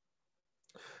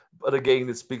 But again,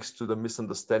 it speaks to the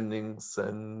misunderstandings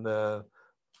and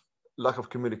lack of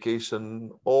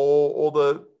communication, or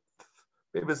the,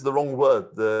 maybe it's the wrong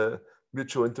word, the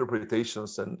mutual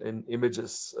interpretations and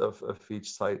images of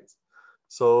each side.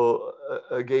 So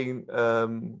again,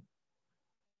 and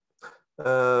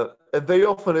very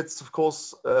often it's of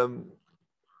course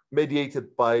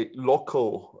mediated by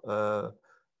local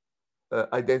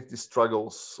identity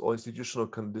struggles or institutional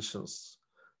conditions.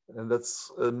 And that's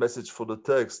a message for the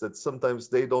Turks, that sometimes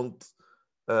they don't,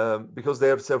 because they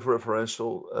have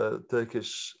self-referential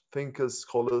Turkish thinkers,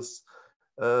 scholars,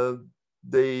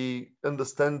 they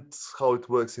understand how it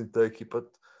works in Turkey, but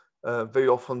very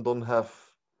often don't have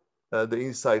the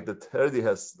insight that Erdi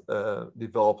has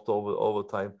developed over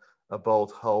time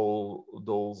about how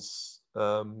those,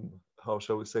 how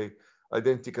shall we say,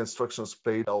 identity constructions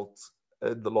played out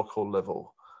at the local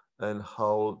level, and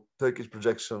how Turkish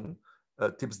projection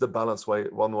tips the balance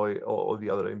one way or the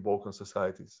other in Balkan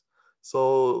societies.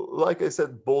 So, like I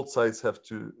said, both sides have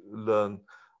to learn.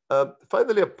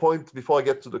 Finally, a point before I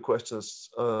get to the questions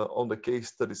on the case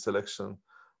study selection.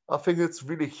 I think it's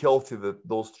really healthy that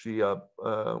those three are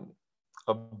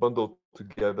bundled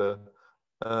together,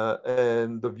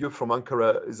 and the view from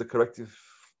Ankara is a corrective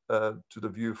to the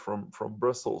view from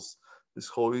Brussels. This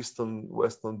whole Eastern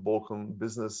Western Balkan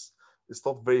business is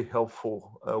not very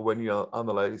helpful when you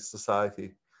analyze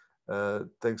society,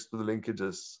 thanks to the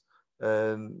linkages.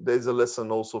 And there's a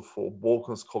lesson also for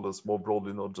Balkan scholars more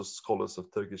broadly, not just scholars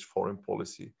of Turkish foreign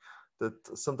policy, that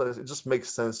sometimes it just makes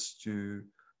sense to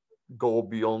go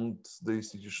beyond the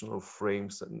institutional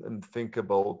frames and think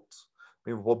about, I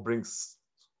mean, what brings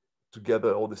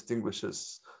together or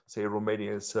distinguishes, say,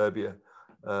 Romania and Serbia,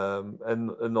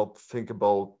 and not think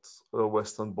about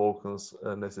Western Balkans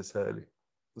necessarily.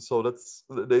 So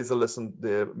there's a lesson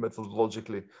there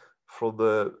methodologically for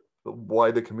the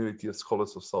wider community of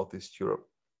scholars of Southeast Europe.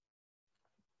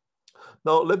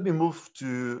 Now let me move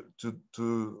to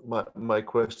my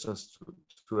questions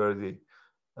to Erdi.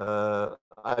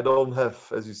 I don't have,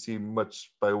 as you see,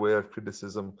 much by way of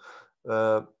criticism.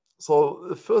 So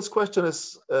the first question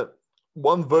is,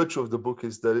 one virtue of the book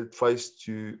is that it tries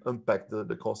to unpack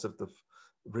the concept of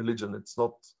religion. It's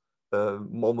not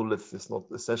monolith, it's not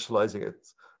essentializing it,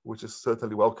 which is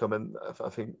certainly welcome. And I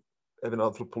think having an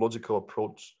anthropological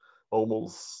approach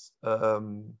almost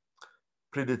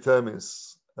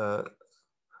predetermines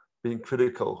being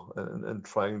critical and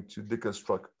trying to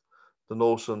deconstruct the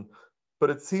notion. But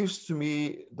it seems to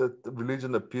me that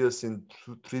religion appears in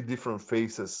three different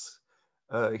phases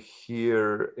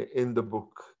here in the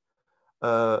book.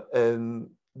 And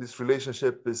this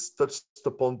relationship is touched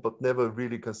upon, but never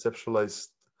really conceptualized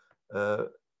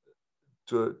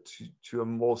to a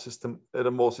more at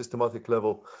a more systematic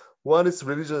level. One is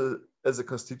religion as a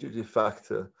constitutive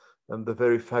factor, and the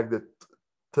very fact that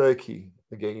Turkey,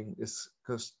 again,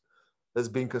 has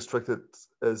been constructed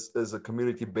as a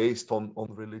community based on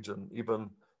religion, even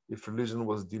if religion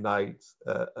was denied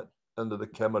under the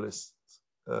Kemalist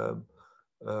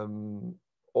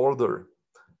order.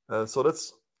 So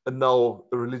that's, and now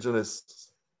religion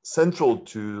is central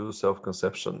to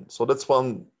self-conception. So that's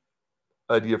one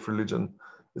idea of religion.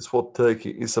 It's what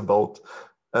Turkey is about.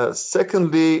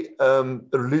 Secondly,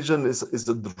 religion is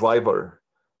a driver.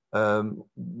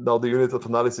 Now the unit of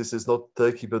analysis is not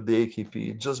Turkey, but the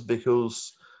AKP. Just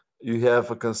because you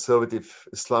have a conservative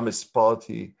Islamist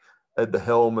party at the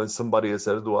helm and somebody as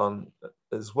Erdogan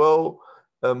as well,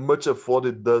 much of what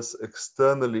it does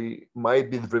externally might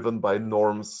be driven by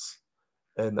norms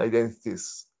and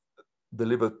identities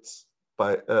delivered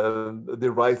by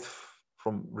derived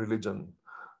from religion.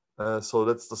 So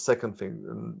that's the second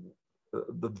thing,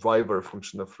 the driver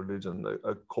function of religion,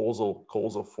 a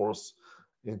causal force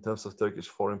in terms of Turkish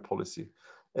foreign policy.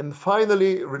 And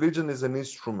finally, religion is an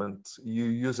instrument. You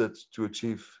use it to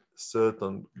achieve a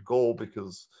certain goal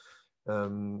because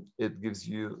it gives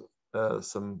you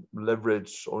some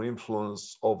leverage or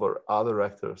influence over other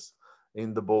actors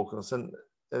in the Balkans. And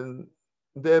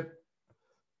there are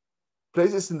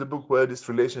places in the book where this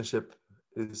relationship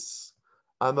is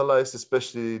analyzed,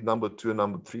 especially number 2 and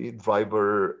number 3,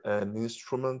 driver and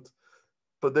instrument.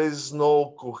 But there is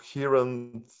no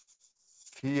coherent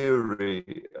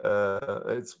theory.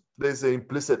 There's an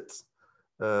implicit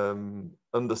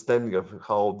understanding of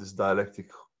how this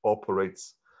dialectic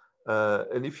operates.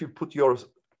 And if you put your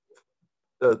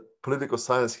political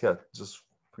science hat, just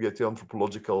forget the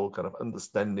anthropological kind of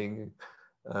understanding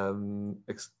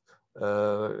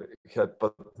hat,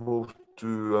 but move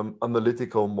to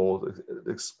analytical mode,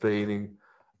 explaining,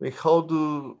 I mean, how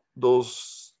do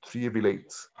those three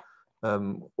relate?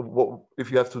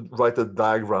 If you have to write a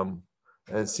diagram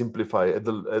and simplify at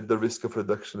the risk of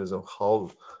reductionism,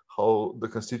 how the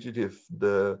constitutive,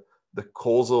 the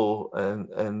causal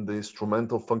and the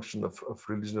instrumental function of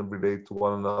religion relate to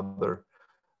one another,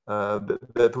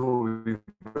 that will be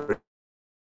very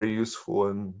useful,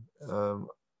 and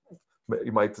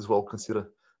you might as well consider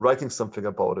writing something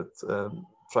about it,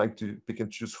 trying to pick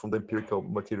and choose from the empirical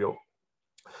material.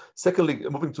 Secondly,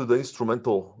 moving to the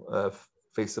instrumental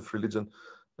face of religion,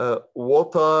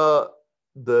 what are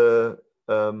the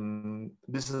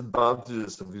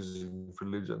disadvantages of using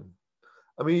religion?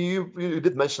 I mean, you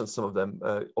did mention some of them.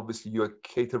 Obviously, you are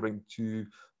catering to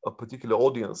a particular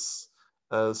audience.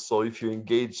 So if you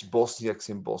engage Bosniaks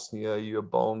in Bosnia, you're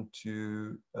bound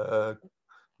to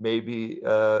maybe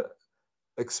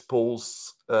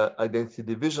expose identity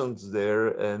divisions there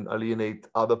and alienate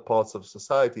other parts of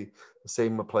society. The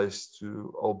same applies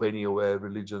to Albania, where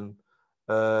religion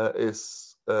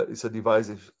is a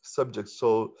divisive subject.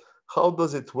 So how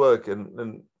does it work?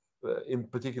 And in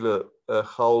particular,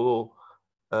 how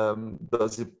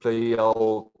does it play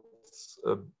out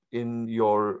in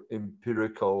your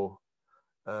empirical,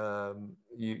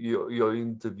 your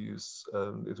interviews?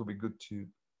 It will be good to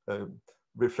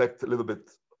reflect a little bit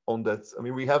on that. I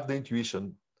mean, we have the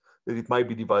intuition that it might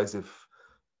be divisive,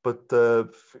 but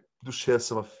to share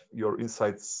some of your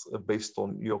insights based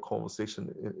on your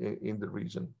conversation in the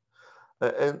region.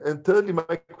 And thirdly,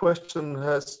 my question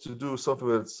has to do with something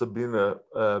that Sabina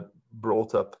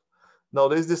brought up. Now,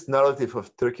 there's this narrative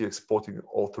of Turkey exporting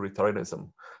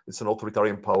authoritarianism. It's an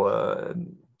authoritarian power,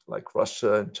 and like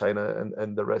Russia and China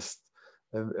and the rest.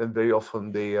 And very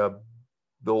often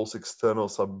those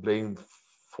externals are blamed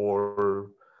for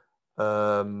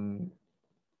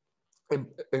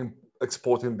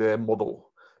exporting their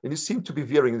model. And you seem to be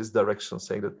veering in this direction,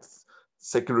 saying that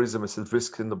secularism is at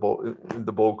risk in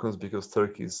the Balkans because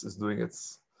Turkey is doing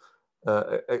its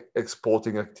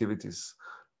exporting activities.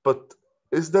 But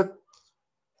is that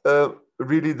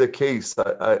really the case?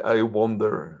 I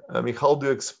wonder. I mean, how do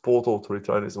you export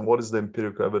authoritarianism? What is the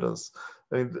empirical evidence?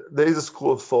 I mean, there is a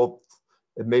school of thought,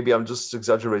 and maybe I'm just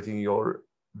exaggerating your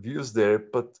views there,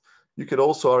 but you could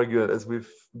also argue, as we've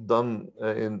done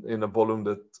in a volume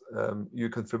that you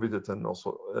contributed, and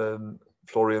also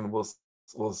Florian was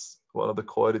one of the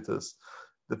co-editors,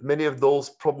 that many of those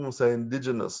problems are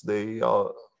indigenous. They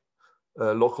are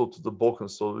local to the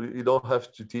Balkans. So you don't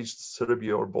have to teach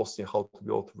Serbia or Bosnia how to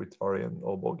be authoritarian,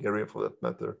 or Bulgaria for that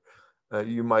matter.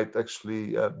 You might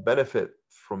actually benefit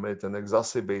from it and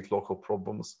exacerbate local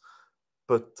problems.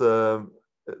 But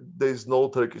there's no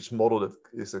Turkish model that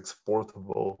is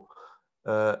exportable.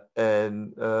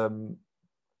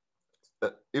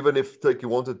 Even if Turkey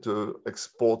wanted to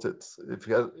export it, if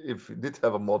you did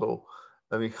have a model,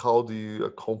 I mean, how do you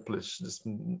accomplish this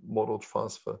model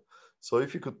transfer? So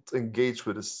if you could engage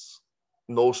with this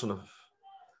notion of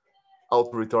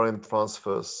authoritarian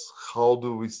transfers,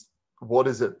 what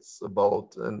is it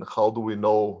about, and how do we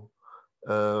know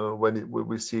when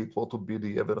we see it, what would be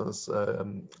the evidence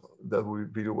that we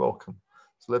really welcome?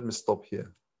 So let me stop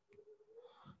here.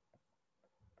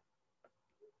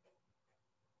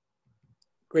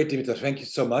 Great, Dimitar, thank you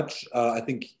so much. I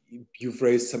think you've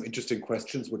raised some interesting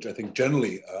questions, which I think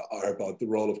generally are about the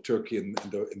role of Turkey in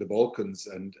the Balkans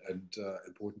and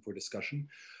important for discussion.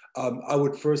 I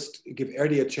would first give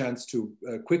Erdi a chance to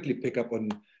quickly pick up on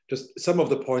just some of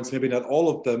the points, maybe not all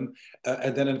of them,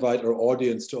 and then invite our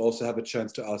audience to also have a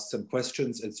chance to ask some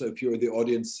questions. And so if you're in the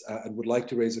audience and would like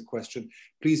to raise a question,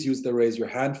 please use the raise your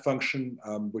hand function,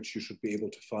 which you should be able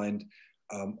to find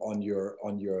on your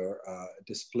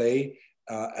display.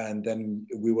 And then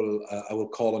I will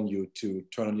call on you to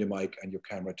turn on your mic and your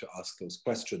camera to ask those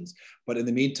questions. But in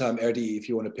the meantime, Erdi, if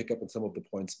you want to pick up on some of the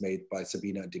points made by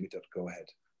Sabina and Dimitar, go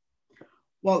ahead.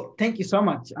 Well, thank you so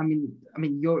much. I mean,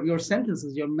 your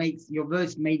sentences, your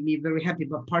words made me very happy,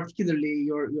 but particularly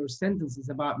your sentences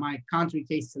about my country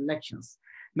case selections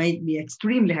made me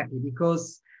extremely happy,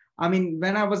 because I mean,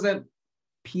 when I was a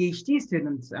PhD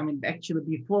student, I mean, actually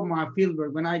before my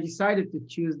fieldwork, when I decided to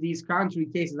choose these country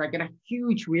cases, I got a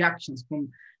huge reactions from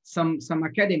some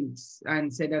academics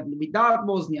and said that without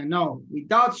Bosnia, no,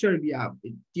 without Serbia,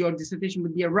 your dissertation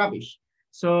would be a rubbish.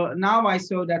 So now I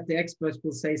saw that the experts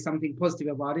will say something positive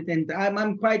about it, and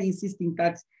I'm quite insisting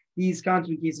that these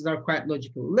country cases are quite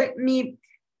logical. Let me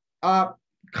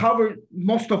cover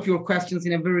most of your questions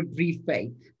in a very brief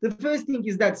way. The first thing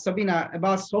is that, Sabina,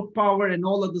 about soft power and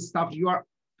all of the stuff, you are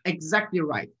exactly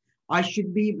right. I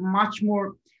should be much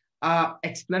more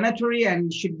explanatory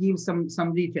and should give some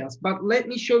details. But let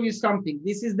me show you something.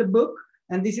 This is the book,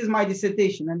 and this is my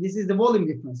dissertation, and this is the volume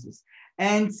differences.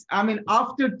 And I mean,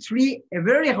 after a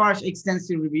very harsh,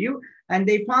 extensive review, and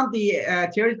they found the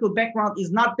theoretical background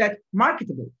is not that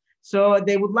marketable. So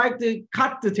they would like to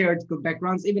cut the theoretical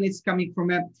backgrounds, even it's coming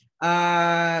from a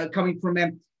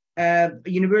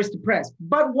university press.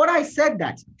 But what I said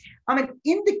that, I mean,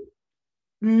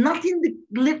 not in the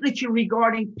literature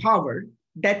regarding power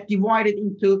that divided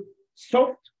into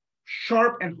soft,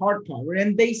 sharp, and hard power.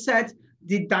 And they said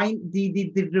the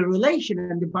relation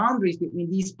and the boundaries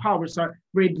between these powers are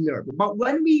very blurred. But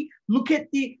when we look at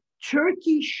the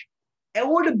Turkish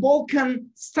or the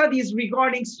Balkan studies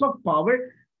regarding soft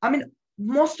power, I mean,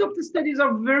 most of the studies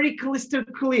are very crystal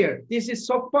clear. This is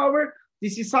soft power,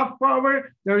 this is soft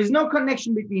power. There is no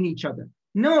connection between each other.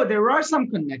 No, there are some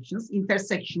connections,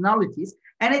 intersectionalities,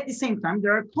 and at the same time,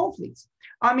 there are conflicts.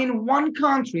 I mean, one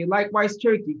country, likewise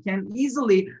Turkey, can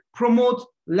easily promote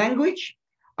language,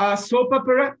 soap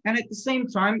opera, and at the same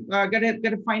time, get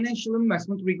a financial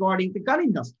investment regarding the gun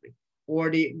industry or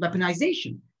the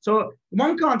weaponization. So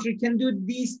one country can do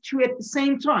these two at the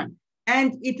same time.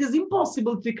 And it is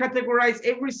impossible to categorize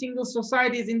every single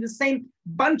society in the same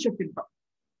bunch of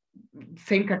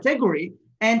same category.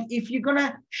 And if you're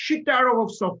gonna shoot the arrow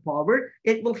of soft power,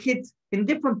 it will hit in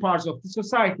different parts of the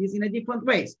societies in a different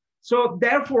ways. So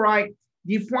therefore, I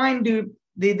define the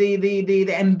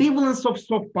ambivalence of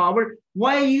soft power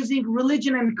while using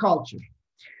religion and culture.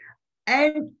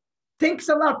 And thanks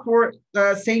a lot for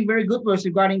saying very good words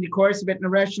regarding the coercive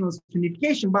ethno-rational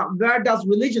unification, but where does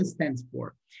religion stand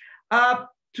for?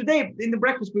 Today in the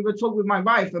breakfast, we were talking with my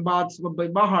wife about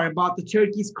the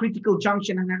Turkey's critical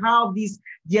junction and how these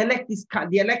dialectics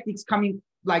coming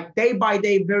like day by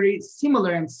day very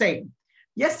similar and same.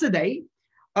 Yesterday,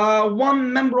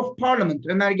 one member of parliament,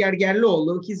 Ömer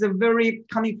Gergerlioğlu, he's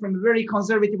coming from a very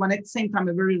conservative and at the same time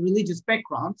a very religious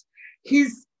background.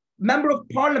 His member of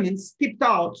parliament stepped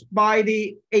out by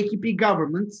the AKP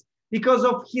government because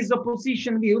of his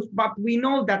opposition views, but we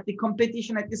know that the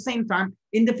competition at the same time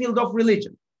in the field of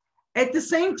religion. At the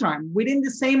same time, within the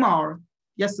same hour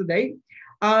yesterday,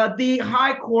 the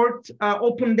High Court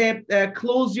opened a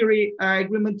closure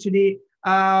agreement to the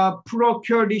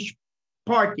pro-Kurdish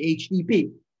party,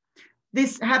 HDP.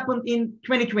 This happened in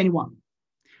 2021.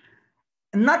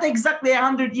 Not exactly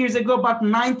 100 years ago, but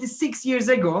 96 years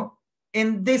ago,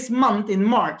 in this month, in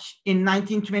March, in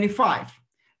 1925,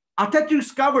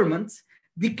 Atatürk's government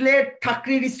declared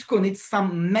takrir-i sukun, it's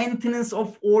some maintenance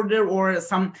of order or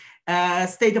some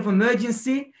state of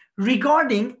emergency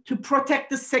regarding to protect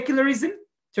the secularism,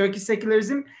 Turkish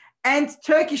secularism, and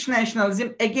Turkish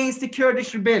nationalism against the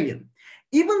Kurdish rebellion.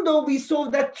 Even though we saw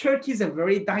that Turkey is a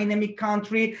very dynamic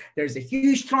country, there's a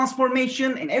huge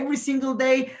transformation, and every single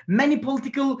day, many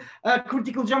political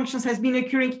critical junctions has been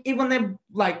occurring. Even if,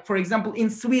 like, for example, in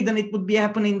Sweden, it would be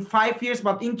happening in 5 years,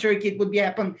 but in Turkey, it would be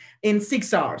happen in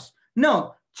 6 hours.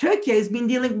 No, Turkey has been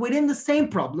dealing within the same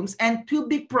problems, and two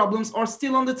big problems are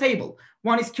still on the table.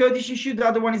 One is Kurdish issue, the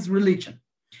other one is religion.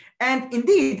 And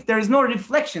indeed, there is no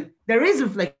reflection. There is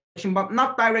reflection, but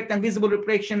not direct and visible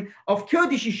reflection of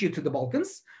Kurdish issue to the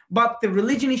Balkans. But the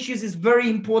religion issues is very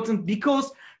important because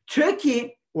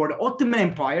Turkey, or the Ottoman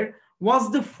Empire,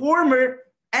 was the former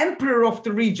emperor of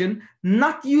the region,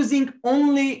 not using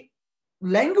only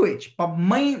language, but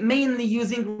mainly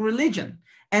using religion.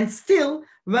 And still,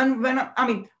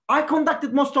 I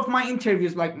conducted most of my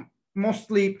interviews, like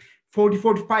mostly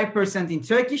 40-45% in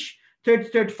Turkish,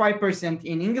 30-35%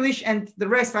 in English, and the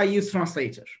rest I use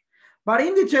translator. But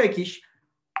in the Turkish,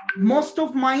 most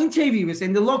of my interviewers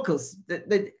and the locals,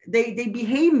 they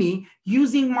behave me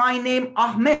using my name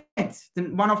Ahmet,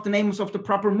 one of the names of the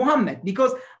proper Muhammad,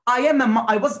 because I don't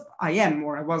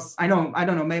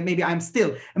know, maybe I'm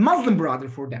still a Muslim brother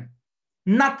for them,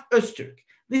 not Öztürk.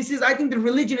 This is, I think the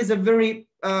religion is a very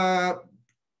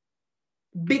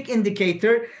big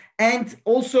indicator. And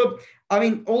also, I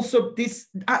would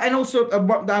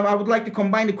like to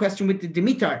combine the question with the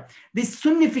Dimitar, this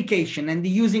Sunnification and the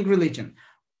using religion.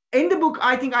 In the book,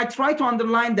 I think I try to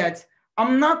underline that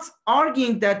I'm not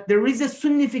arguing that there is a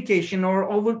Sunnification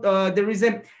or there is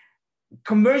a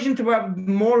conversion to a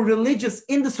more religious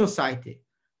in the society.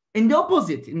 In the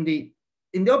opposite,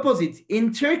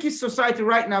 in Turkish society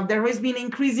right now, there has been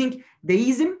increasing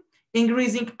deism,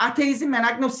 increasing atheism and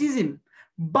agnosticism,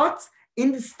 but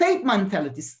in the state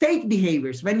mentality, state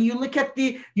behaviors, when you look at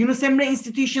the Yunus Emre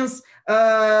institutions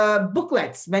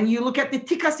booklets, when you look at the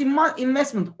Tikas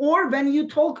investment, or when you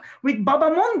talk with Baba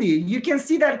Mondi, you can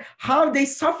see that how they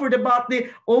suffered about the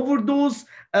overdose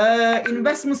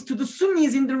investments to the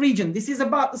Sunnis in the region. This is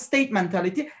about the state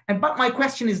mentality. But my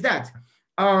question is that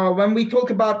when we talk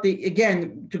about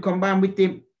again, to combine with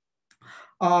the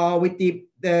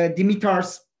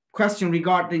Dimitar's question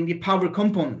regarding the power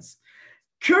components.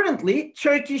 Currently,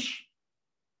 Turkish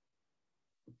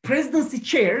presidency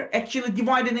chair actually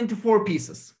divided into 4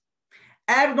 pieces.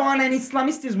 Erdogan and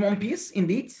Islamist is one piece,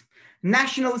 indeed.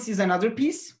 Nationalist is another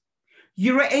piece.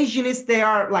 Euro-Asianists, they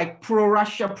are like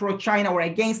pro-Russia, pro-China, or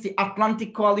against the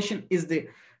Atlantic coalition is the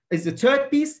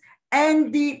third piece.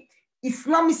 And the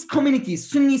Islamist communities,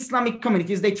 Sunni Islamic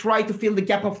communities, they try to fill the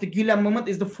gap of the Gülen movement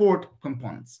is the fourth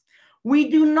components. We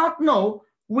do not know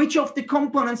which of the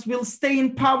components will stay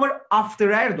in power after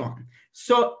Erdogan.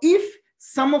 So if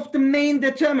some of the main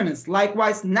determinants,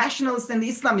 likewise nationalists and the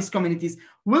Islamist communities,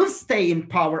 will stay in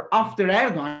power after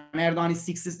Erdogan, Erdogan is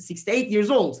 68 years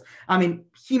old. I mean,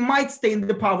 he might stay in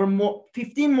the power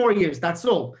 15 more years, that's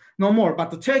all, no more. But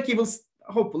the Turkey will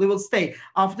hopefully will stay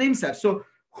after himself. So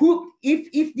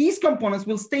if these components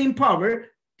will stay in power,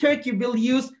 Turkey will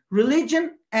use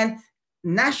religion and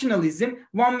nationalism,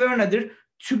 one way or another,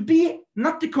 to be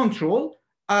not to control,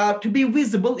 to be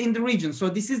visible in the region. So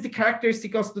this is the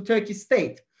characteristic of the Turkish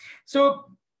state. So,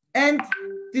 and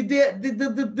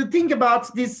the thing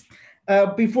about this,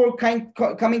 before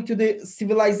coming to the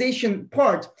civilization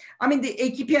part, I mean the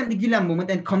AKP and the Gülen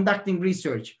movement and conducting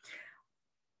research.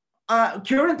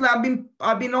 Currently,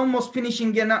 I've been almost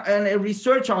finishing a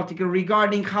research article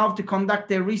regarding how to conduct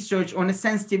their research on the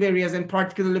sensitive areas and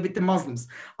particularly with the Muslims.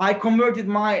 I converted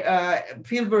my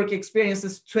fieldwork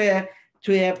experiences to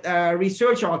a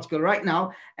research article right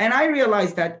now, and I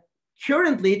realized that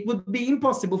currently it would be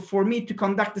impossible for me to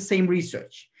conduct the same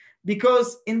research.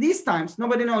 Because in these times,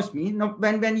 nobody knows me.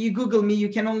 When you Google me, you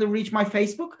can only reach my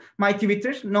Facebook, my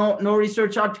Twitter, no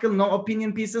research article, no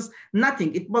opinion pieces,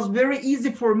 nothing. It was very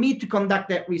easy for me to conduct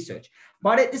that research.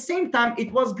 But at the same time,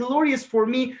 it was glorious for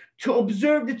me to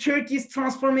observe the Turkey's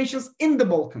transformations in the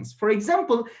Balkans. For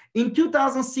example, in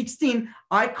 2016,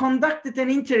 I conducted an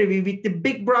interview with the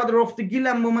big brother of the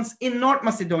Gülen movements in North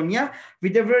Macedonia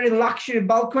with a very luxury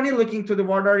balcony looking to the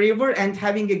Vardar River and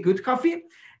having a good coffee.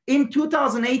 In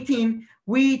 2018,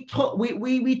 we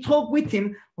talked with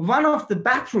him one of the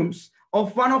bathrooms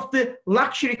of one of the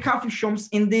luxury coffee shops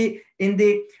in the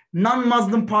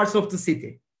non-Muslim parts of the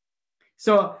city.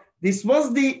 So this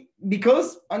was the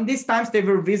because on these times they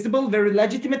were visible, very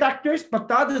legitimate actors, but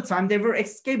the other time they were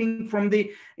escaping from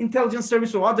the intelligence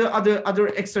service or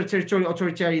other extraterritorial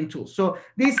authoritarian tools. So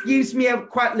this gives me a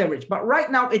quite leverage. But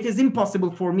right now it is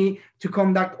impossible for me to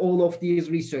conduct all of these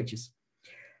researches.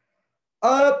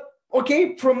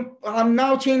 Okay, I'm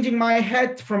now changing my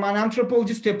head from an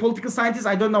anthropologist to a political scientist.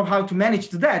 I don't know how to manage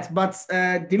to that, but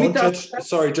Dimitar.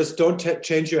 Sorry, just don't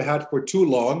change your hat for too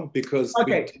long, because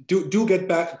do get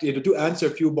back, do answer a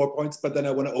few more points, but then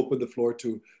I want to open the floor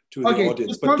to the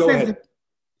audience. But go ahead.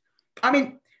 I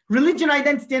mean, religion,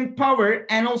 identity, and power,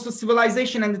 and also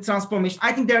civilization and the transformation,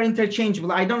 I think they're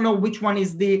interchangeable. I don't know which one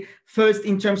is the first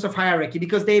in terms of hierarchy,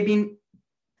 because they've been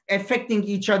affecting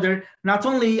each other, not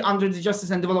only under the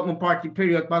Justice and Development Party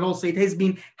period, but also it has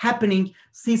been happening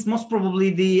since most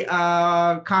probably the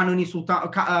Kanuni Sultan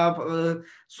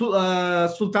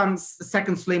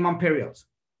II Süleyman period.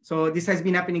 So this has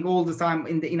been happening all the time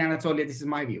in Anatolia. This is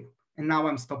my view. And now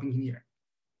I'm stopping here.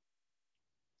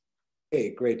 Okay,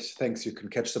 great. Thanks. You can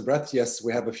catch some breath. Yes,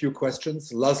 we have a few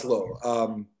questions. Laszlo,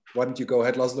 why don't you go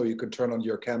ahead, Laszlo? You can turn on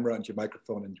your camera and your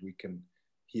microphone and we can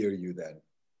hear you then.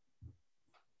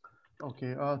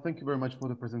 Okay, thank you very much for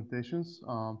the presentations.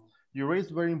 You raised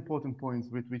very important points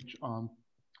with which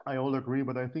I all agree,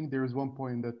 but I think there is one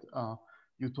point that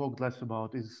you talked less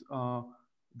about is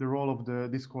the role of the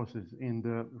discourses in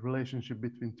the relationship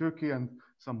between Turkey and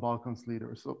some Balkans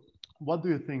leaders. So what do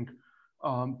you think,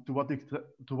 to what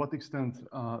extent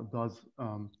does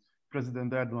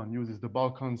President Erdogan uses the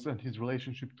Balkans and his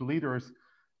relationship to leaders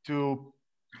to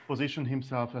position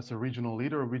himself as a regional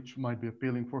leader, which might be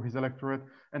appealing for his electorate?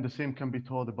 And the same can be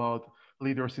told about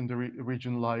leaders in the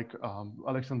region like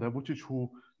Alexander Vučić,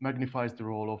 who magnifies the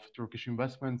role of Turkish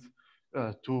investments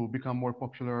to become more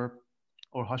popular,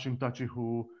 or Hashim Thaçi,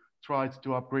 who tried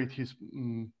to upgrade his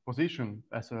position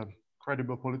as a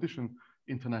credible politician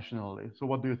internationally. So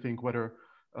what do you think, whether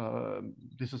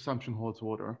this assumption holds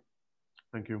water?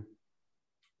 Thank you.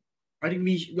 I think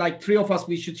like three of us,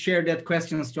 we should share that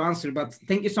questions to answer, but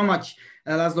thank you so much,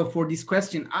 Laszlo, for this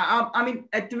question. I mean,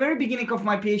 at the very beginning of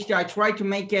my PhD, I tried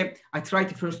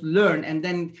to first learn and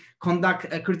then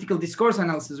conduct a critical discourse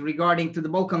analysis regarding to the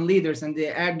Balkan leaders and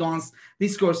the Erdogan's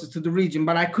discourses to the region,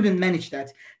 but I couldn't manage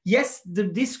that. Yes, the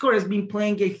discourse has been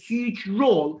playing a huge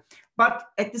role, but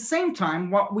at the same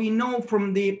time, what we know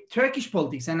from the Turkish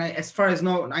politics, and as far as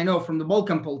I know from the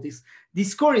Balkan politics,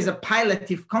 discourse is a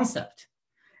pilotive concept.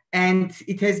 And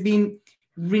it has been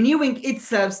renewing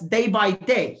itself day by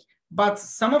day. But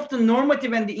some of the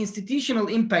normative and the institutional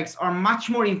impacts are much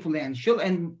more influential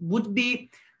and would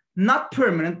be not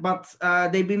permanent, but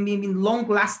they've been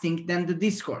long-lasting than the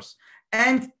discourse.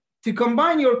 And to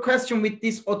combine your question with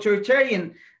this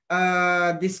authoritarian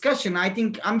discussion, I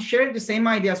think I'm sharing the same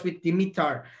ideas with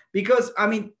Dimitar, because, I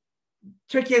mean,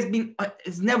 Turkey has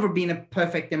never been a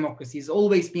perfect democracy. It's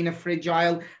always been a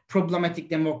fragile, problematic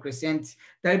democracy. And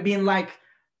there have been like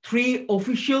 3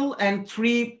 official and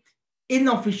 3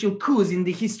 unofficial coups in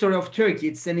the history of Turkey.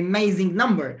 It's an amazing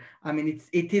number. I mean,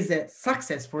 it is a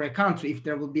success for a country if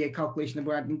there will be a calculation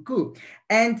about a coup.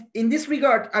 And in this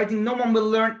regard, I think no one will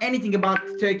learn anything about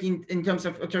Turkey in terms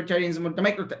of authoritarianism or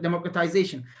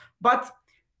democratization. But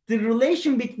the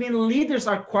relation between leaders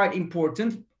are quite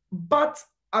important. But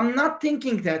I'm not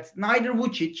thinking that neither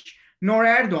Vučić nor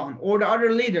Erdogan or the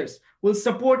other leaders will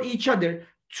support each other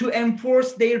to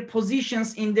enforce their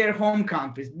positions in their home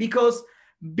countries, because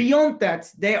beyond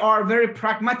that, they are very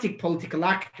pragmatic political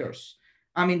actors.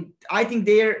 I mean, I think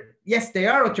they are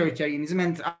authoritarianism,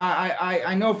 and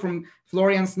I know from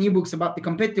Florian's new books about the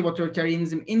competitive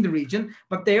authoritarianism in the region,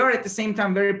 but they are at the same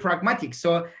time very pragmatic.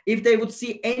 So if they would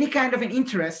see any kind of an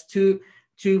interest to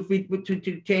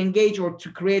engage or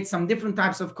to create some different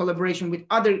types of collaboration with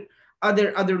other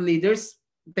leaders,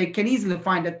 they can easily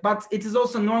find it. But it is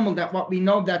also normal that what we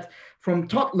know that from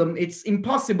Tottenham, it's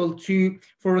impossible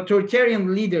for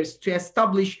authoritarian leaders to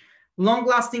establish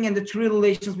long-lasting and the true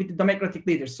relations with the democratic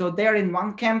leaders. So they're in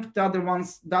one camp, the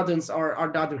others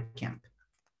are the other camp.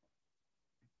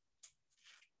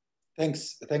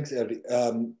 Thanks,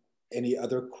 Erdi. Any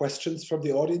other questions from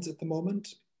the audience at the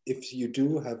moment? If you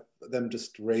do have them,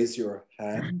 just raise your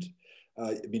hand.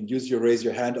 Use your raise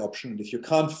your hand option. And if you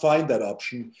can't find that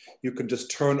option, you can just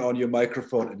turn on your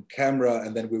microphone and camera,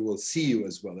 and then we will see you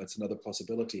as well. That's another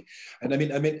possibility. And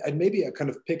and maybe I kind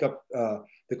of pick up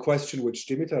the question which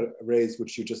Dimitar raised,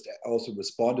 which you just also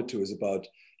responded to, is about,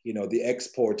 the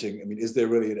exporting. I mean, is there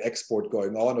really an export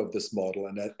going on of this model?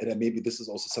 And maybe this is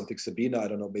also something Sabina, I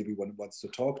don't know, maybe one wants to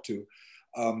talk to.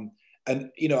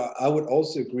 I would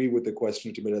also agree with the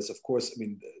question, Dimitar, of course,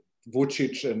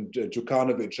 Vučić and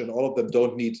Đukanović and all of them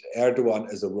don't need Erdogan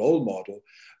as a role model,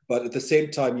 But at the same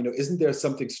time, isn't there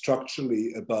something structurally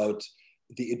about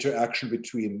the interaction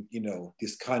between,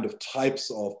 these kind of types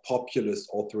of populist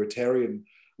authoritarian,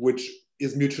 which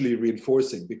is mutually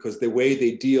reinforcing, because the way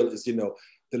they deal is,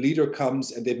 the leader comes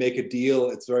and they make a deal.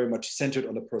 It's very much centered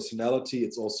on a personality.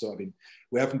 It's also,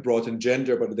 we haven't brought in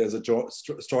gender, but there's a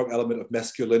strong element of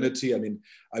masculinity.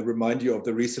 I remind you of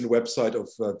the recent website of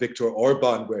Viktor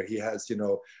Orban, where he has,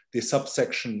 the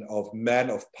subsection of man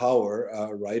of power,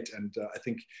 right? And I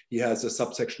think he has a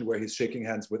subsection where he's shaking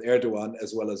hands with Erdogan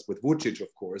as well as with Vučić,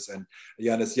 of course, and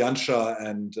Janez Janša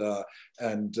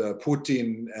and Putin,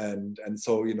 and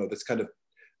so this kind of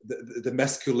the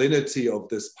masculinity of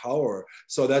this power.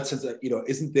 So that sense,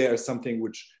 isn't there something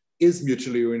which is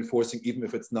mutually reinforcing, even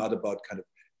if it's not about kind of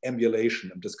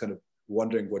emulation? I'm just kind of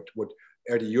wondering what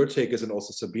Erdi, your take is, and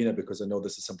also Sabina, because I know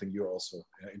this is something you're also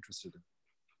interested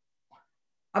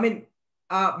in.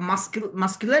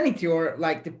 Masculinity, or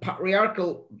like the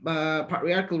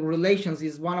patriarchal relations,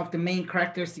 is one of the main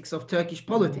characteristics of Turkish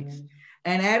politics.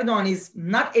 And Erdogan is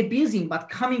not abusing, but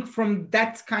coming from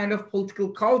that kind of political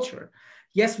culture.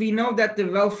 Yes, we know that the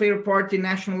Welfare Party,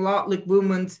 National Outlook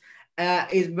movement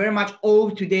is very much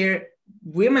owed to their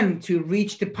women to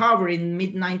reach the power in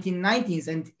mid-1990s.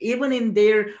 And even in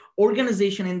their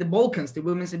organization in the Balkans, the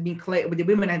women have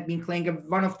been playing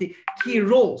one of the key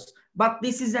roles. But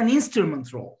this is an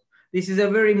instrument role. This is a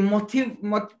very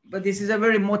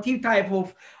motive type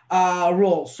of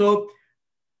role. So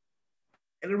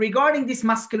regarding this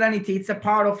masculinity, it's a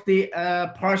part of the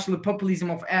partial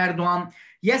populism of Erdogan.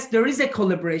 Yes, there is a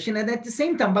collaboration, and at the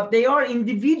same time, but they are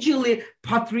individually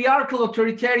patriarchal,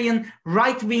 authoritarian,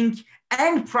 right-wing,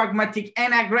 and pragmatic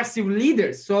and aggressive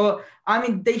leaders. So,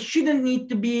 they shouldn't need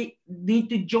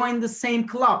to join the same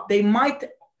club. They might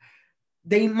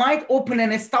open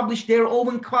and establish their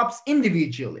own clubs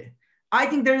individually. I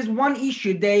think there is one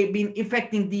issue they've been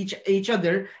affecting each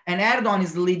other, and Erdogan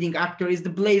is the leading actor, is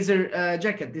the blazer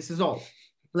jacket. This is all.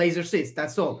 Blazer CSEES,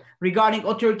 that's all. Regarding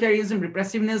authoritarianism,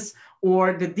 repressiveness,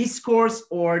 or the discourse,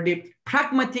 or the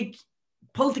pragmatic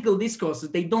political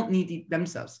discourses, they don't need it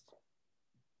themselves.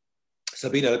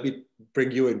 Sabina, let me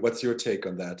bring you in. What's your take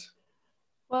on that?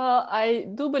 Well, I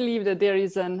do believe that there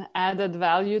is an added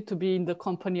value to be in the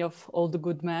company of all the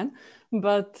good men,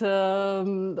 but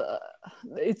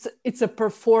it's a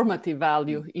performative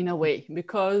value in a way,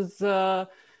 because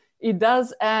it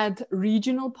does add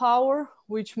regional power,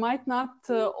 which might not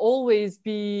always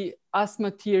be as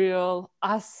material,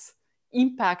 as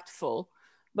impactful,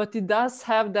 but it does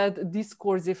have that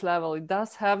discursive level. It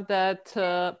does have that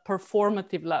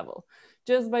performative level.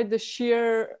 Just by the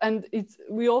sheer, and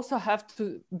we also have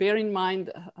to bear in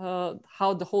mind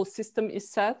how the whole system is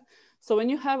set. So when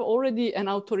you have already an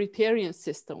authoritarian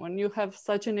system, when you have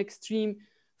such an extreme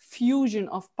fusion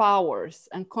of powers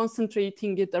and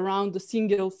concentrating it around a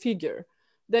single figure,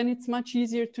 then it's much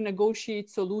easier to negotiate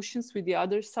solutions with the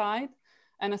other side.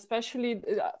 And especially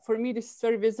for me, this is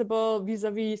very visible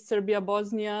vis-a-vis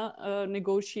Serbia-Bosnia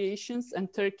negotiations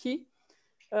and Turkey.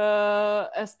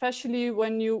 Especially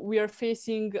when we are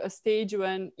facing a stage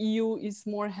when EU is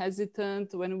more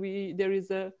hesitant, when there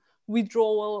is a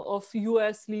withdrawal of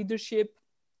US leadership,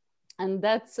 and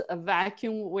that's a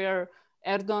vacuum where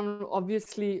Erdogan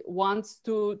obviously wants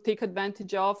to take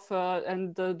advantage of,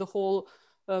 and the whole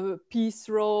peace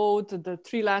road, the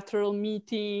trilateral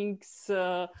meetings,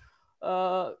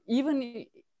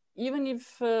 even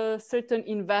if certain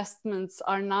investments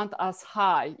are not as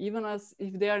high, even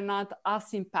if they are not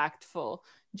as impactful,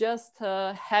 just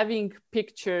having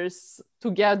pictures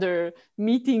together,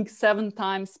 meeting 7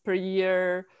 times per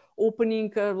year,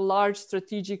 opening a large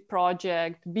strategic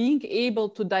project, being able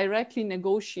to directly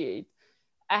negotiate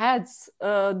adds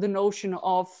the notion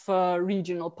of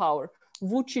regional power.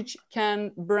 Vučić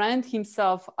can brand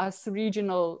himself as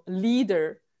regional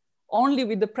leader only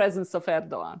with the presence of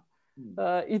Erdogan.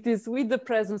 It is with the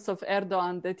presence of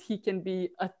Erdogan that he can be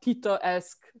a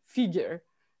Tito-esque figure,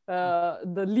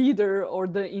 the leader or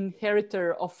the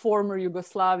inheritor of former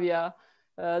Yugoslavia,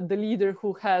 the leader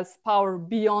who has power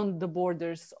beyond the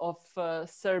borders of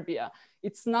Serbia.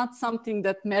 It's not something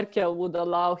that Merkel would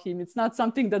allow him. It's not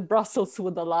something that Brussels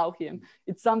would allow him.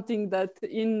 It's something that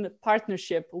in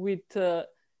partnership with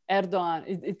Erdogan,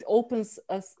 it opens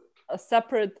a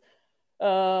separate,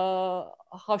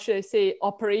 how should I say,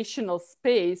 operational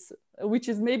space, which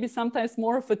is maybe sometimes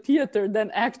more of a theater than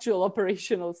actual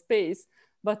operational space,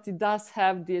 but it does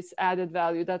have this added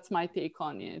value. That's my take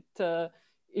on it.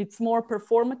 It's more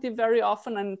performative very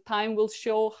often, and time will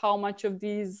show how much of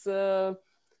these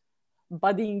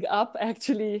budding up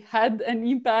actually had an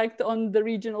impact on the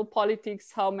regional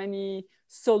politics, how many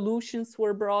solutions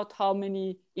were brought, how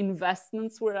many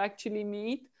investments were actually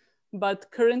made. But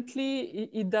currently,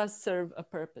 it does serve a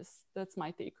purpose. That's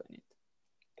my take on it.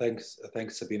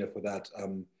 Thanks, Sabina, for that.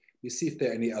 We see if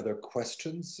there are any other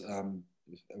questions.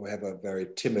 We have a very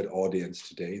timid audience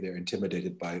today. They're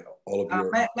intimidated by all of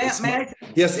your...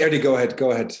 Yes, Erdi, go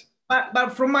ahead.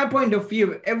 But from my point of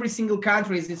view, every single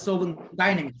country is its own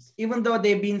dynamics. Even though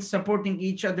they've been supporting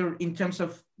each other in terms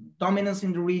of dominance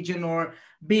in the region or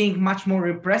being much more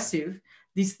repressive,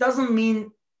 this doesn't mean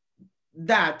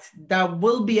that there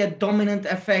will be a dominant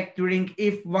effect during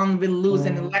if one will lose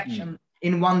an election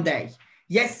in one day.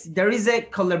 Yes, there is a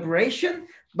collaboration,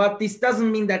 but this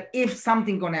doesn't mean that if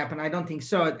something gonna happen, I don't think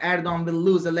so, Erdogan will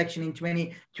lose election in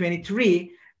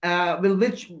 2023,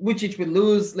 which it will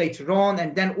lose later on,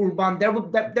 and then Urban, there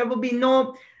will be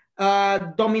no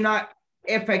domino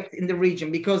effect in the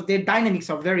region because their dynamics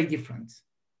are very different.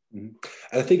 And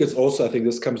I think it's also, I think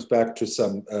this comes back to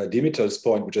some Dimitar's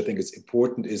point, which I think is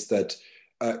important, is that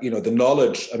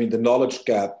the knowledge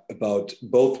gap about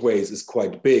both ways is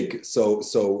quite big. So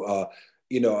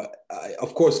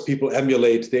of course, people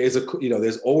emulate. There's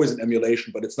always an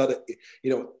emulation, but it's not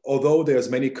although there's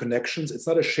many connections, it's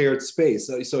not a shared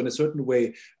space. So in a certain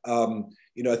way,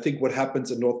 I think what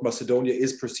happens in North Macedonia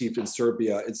is perceived in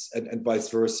Serbia, and vice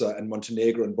versa, and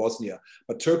Montenegro and Bosnia.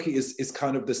 But Turkey is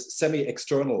kind of this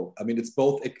semi-external. I mean, it's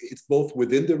both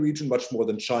within the region, much more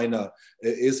than China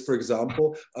is, for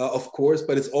example, of course,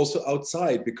 but it's also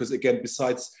outside, because again,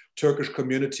 besides Turkish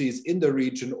communities in the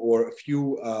region or a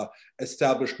few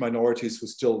established minorities who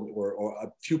still, or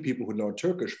a few people who know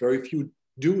Turkish, very few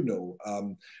do know,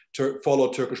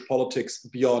 follow Turkish politics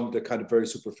beyond the kind of very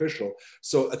superficial.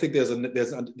 So I think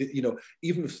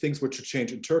even if things were to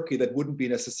change in Turkey, that wouldn't be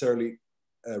necessarily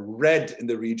read in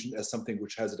the region as something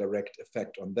which has a direct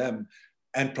effect on them,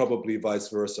 and probably vice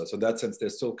versa. So in that sense, they're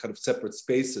still kind of separate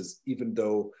spaces, even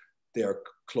though they are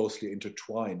closely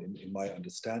intertwined in my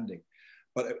understanding.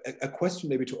 But a question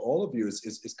maybe to all of you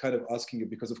is kind of asking you,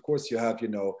 because of course you have,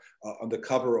 on the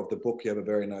cover of the book, you have a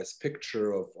very nice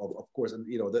picture of course, and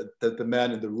the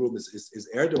man in the room is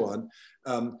Erdogan.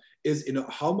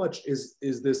 How much is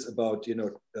this about,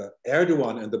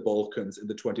 Erdogan and the Balkans in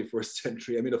the 21st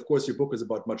century? I mean, of course, your book is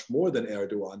about much more than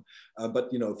Erdogan, but,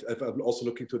 if I'm also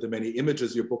looking through the many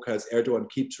images your book has, Erdogan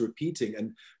keeps repeating.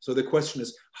 And so the question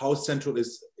is, how central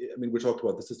is, I mean, we talked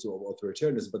about the system of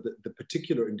authoritarianism, but the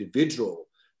particular individual,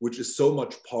 which is so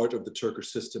much part of the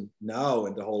Turkish system now,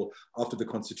 and the whole, after the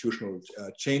constitutional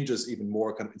changes, even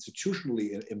more kind of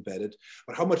institutionally embedded.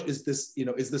 But how much is this,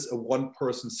 is this a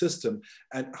one-person system?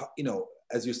 And,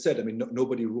 as you said, I mean,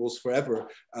 nobody rules forever.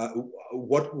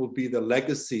 What will be the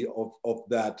legacy of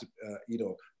that,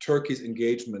 Turkey's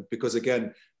engagement? Because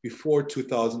again, before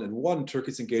 2001,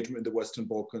 Turkey's engagement in the Western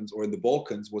Balkans or in the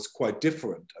Balkans was quite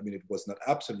different. I mean, it was not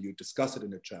absolute, you discuss it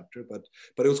in a chapter, but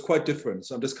it was quite different.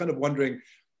 So I'm just kind of wondering,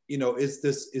 is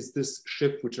this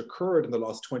shift which occurred in the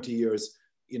last 20 years,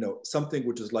 something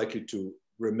which is likely to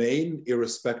remain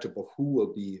irrespective of who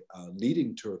will be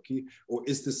leading Turkey, or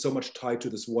is this so much tied to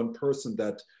this one person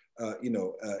that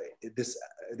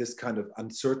this kind of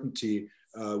uncertainty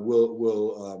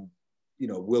will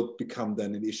become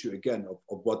then an issue again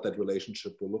of what that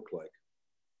relationship will look like?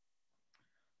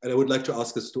 And I would like to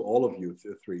ask this to all of you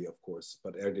three, of course,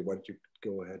 but Erdi, why don't you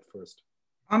go ahead first?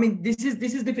 I mean, this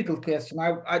is a difficult question.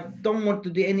 I don't want to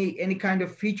do any kind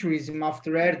of futurism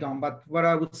after Erdogan, but what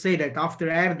I would say that after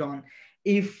Erdogan,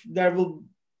 if there will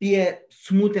be a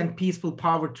smooth and peaceful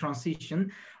power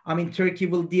transition, I mean, Turkey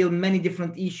will deal many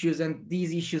different issues, and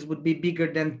these issues would be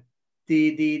bigger than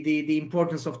the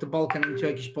importance of the Balkan in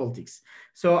Turkish politics.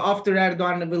 So after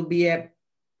Erdogan, it will be a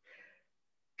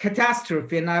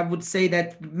catastrophe, and I would say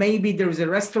that maybe there is a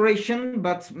restoration,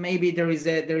 but maybe there is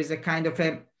a kind of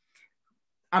a,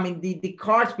 I mean, the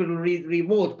cards will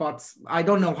revolt, but I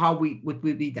don't know how we would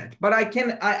be that. But I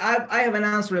have an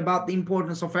answer about the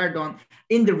importance of Erdogan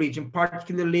in the region,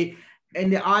 particularly in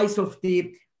the eyes of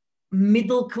the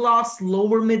middle class,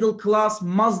 lower middle class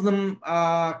Muslim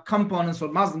components or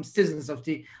Muslim citizens of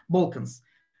the Balkans.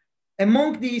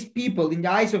 Among these people, in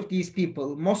the eyes of these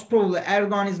people, most probably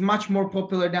Erdogan is much more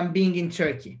popular than being in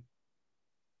Turkey,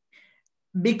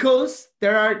 because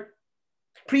there are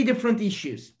three different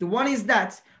issues. The one is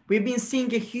that we've been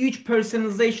seeing a huge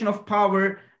personalization of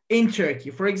power in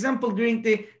Turkey. For example,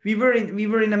 we were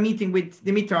in a meeting with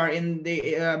Dimitar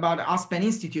about Aspen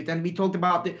Institute, and we talked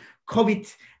about the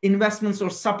COVID investments or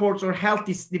supports or health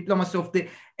diplomacy of the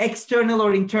external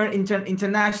or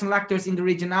international actors in the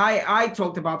region. I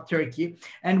talked about Turkey,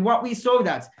 and what we saw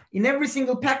that in every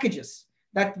single packages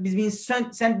that is being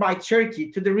sent by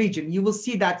Turkey to the region, you will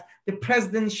see that the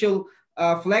presidential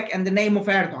flag and the name of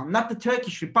Erdogan, not the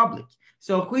Turkish Republic.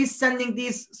 So who is sending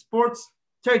these sports?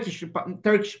 Turkish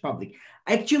Republic.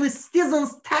 Actually,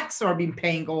 citizens' tax are being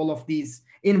paying all of these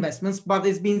investments, but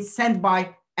it's been sent by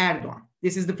Erdogan.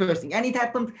 This is the first thing. And it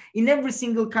happened in every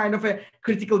single kind of a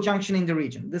critical junction in the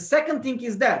region. The second thing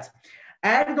is that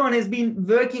Erdogan has been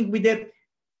working with a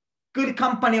good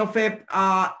company of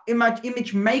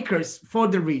image makers for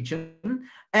the region.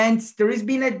 And there has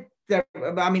been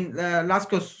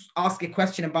Lasko asked a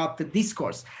question about the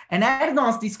discourse. And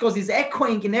Erdogan's discourse is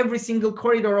echoing in every single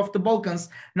corridor of the Balkans,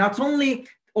 not only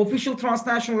official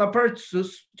transnational apparatus,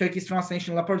 Turkey's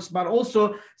transnational apparatus, but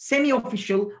also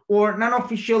semi-official or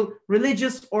non-official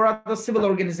religious or other civil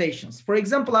organizations. For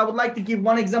example, I would like to give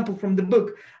one example from the book.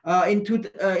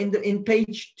 In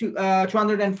page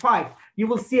 205, you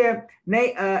will see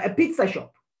a pizza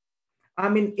shop. I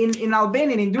mean, in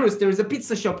Albania, in Durrës, there is a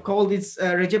pizza shop called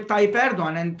Recep Tayyip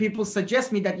Erdogan, and people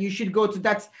suggest me that you should go to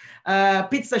that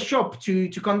pizza shop to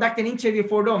conduct an interview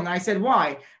for them. And I said,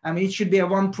 why? I mean, it should be a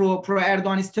one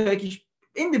pro-Erdoganist Turkish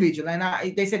individual.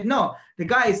 And they said, no, the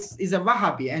guy is a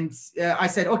Wahhabi. And I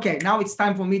said, okay, now it's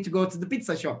time for me to go to the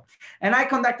pizza shop. And I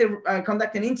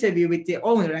conduct an interview with the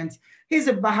owner, and he's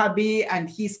a Wahhabi, and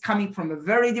he's coming from a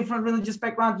very different religious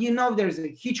background. You know, there's a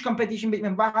huge competition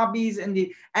between Wahhabis and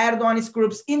the Erdoganist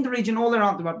groups in the region all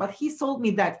around the world. But he told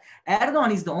me that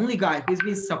Erdogan is the only guy who's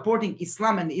been supporting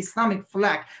Islam and the Islamic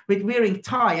flag with wearing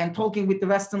tie and talking with the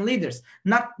Western leaders,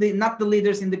 not the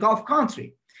leaders in the Gulf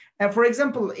country. And for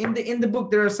example, in the book,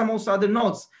 there are some also other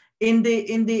notes. In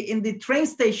the train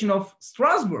station of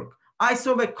Strasbourg, I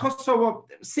saw a Kosovo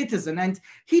citizen, and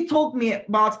he told me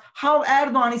about how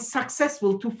Erdogan is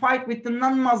successful to fight with the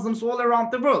non-Muslims all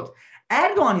around the world.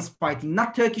 Erdogan is fighting,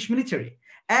 not Turkish military.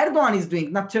 Erdogan is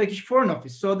doing, not Turkish foreign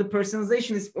office. So the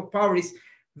personalization of power is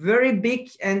very big,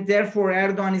 and therefore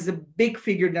Erdogan is a big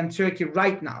figure than Turkey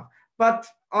right now. But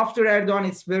after Erdogan,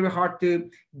 it's very hard to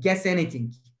guess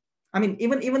anything. I mean,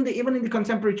 even in the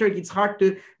contemporary Turkey, it's hard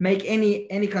to make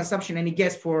any consumption, any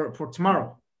guess for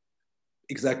tomorrow.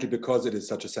 Exactly, because it is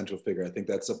such a central figure. I think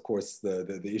that's, of course,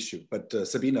 the issue. But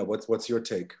Sabina, what's your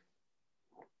take?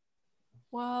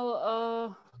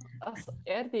 Well, as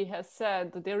Erdi has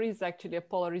said, there is actually a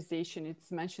polarization.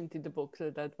 It's mentioned in the book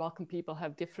that Balkan people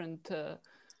have different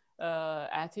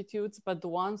attitudes, but the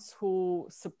ones who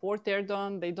support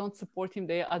Erdogan, they don't support him,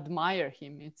 they admire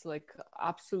him. It's like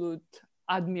absolute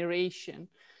admiration.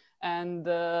 And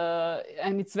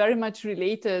it's very much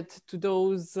related to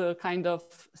those kind of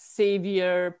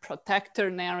savior, protector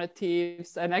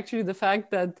narratives. And actually the fact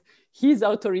that he's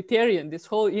authoritarian, this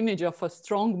whole image of a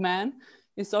strong man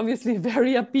is obviously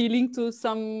very appealing to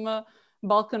some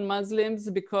Balkan Muslims,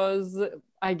 because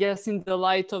I guess in the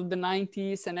light of the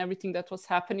 90s and everything that was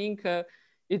happening,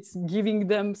 it's giving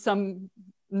them some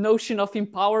notion of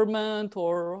empowerment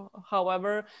or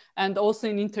however. And also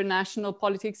in international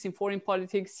politics, in foreign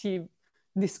politics, he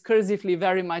discursively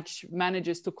very much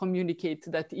manages to communicate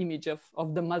that image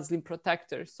of the Muslim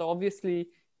protector. So obviously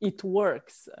it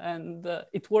works, and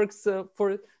it works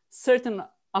for a certain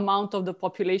amount of the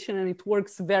population, and it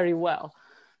works very well.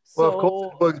 Well, of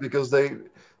course it works because they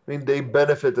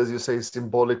benefit, as you say,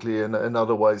 symbolically and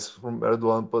otherwise from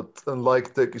Erdogan, but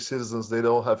unlike Turkish citizens, they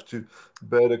don't have to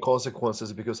bear the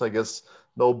consequences, because I guess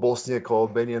no Bosniak or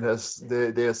Albanian has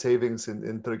their savings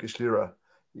in Turkish lira,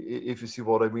 if you see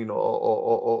what I mean,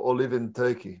 or live in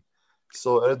Turkey.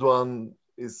 So Erdogan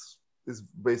is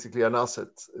basically an asset.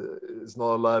 It's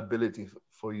not a liability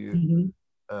for you.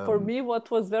 Mm-hmm. For me,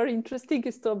 what was very interesting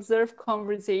is to observe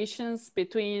conversations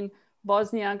between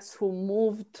Bosniaks who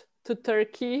moved to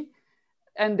Turkey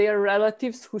and their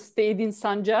relatives who stayed in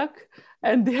Sanjak.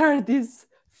 And there are these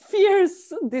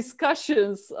fierce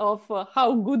discussions of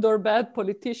how good or bad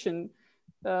politician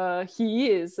he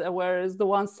is, whereas the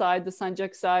one side, the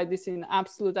Sanjak side, is in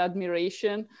absolute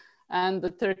admiration, and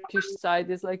the Turkish side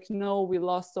is like, no, we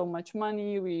lost so much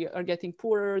money, we are getting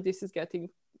poorer, this is getting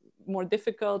more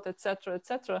difficult, etc.,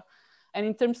 etc. And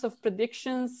in terms of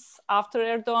predictions after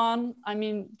Erdogan, I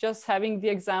mean, just having the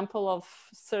example of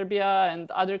Serbia and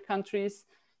other countries,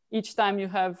 each time you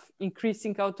have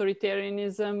increasing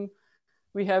authoritarianism,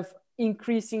 we have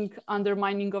increasing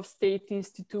undermining of state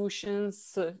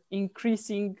institutions,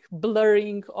 increasing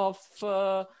blurring of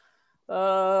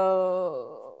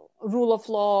rule of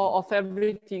law, of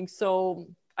everything. So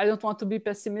I don't want to be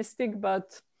pessimistic,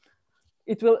 but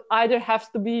it will either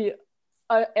have to be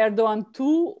Erdogan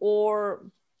 2 or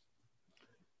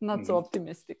not so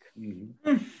optimistic.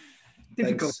 Difficult,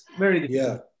 Thanks. very difficult.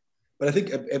 Yeah. But I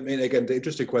think, I mean, again, the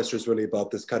interesting question is really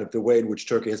about this kind of the way in which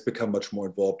Turkey has become much more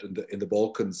involved in the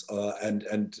Balkans,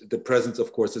 and the presence,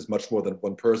 of course, is much more than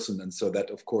one person, and so that,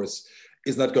 of course,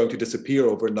 is not going to disappear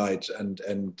overnight, and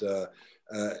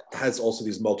has also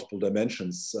these multiple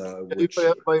dimensions. If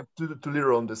I have to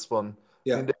leer on this one,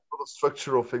 yeah, I mean, there's a lot of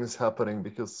structural things happening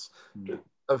because,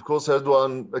 of course,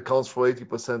 Erdogan accounts for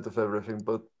 80% of everything,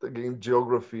 but again,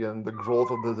 geography and the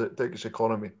growth of the Turkish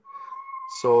economy.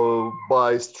 So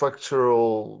by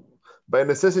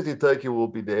necessity, Turkey will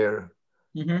be there.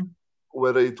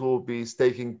 Whether it will be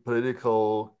staking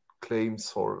political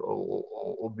claims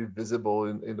or be visible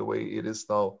in the way it is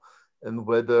now, and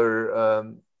whether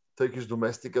Turkish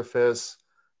domestic affairs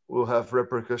will have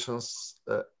repercussions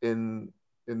in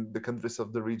the countries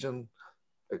of the region.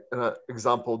 An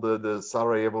example, the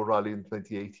Sarajevo rally in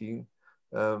 2018,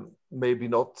 maybe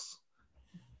not.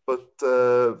 But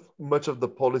much of the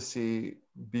policy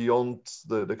beyond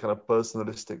the kind of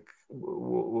personalistic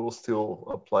will still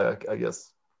apply, I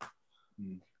guess.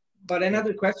 But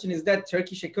another question is that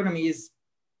Turkish economy is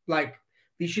like,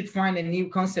 we should find a new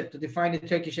concept to define the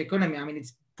Turkish economy. I mean,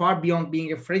 it's far beyond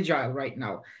being a fragile right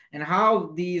now. And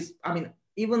how these, I mean,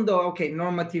 even though, okay,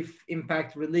 normative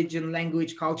impact, religion,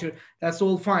 language, culture, that's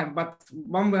all fine. But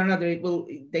one way or another,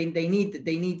 they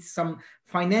need some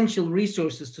financial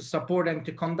resources to support and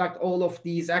to conduct all of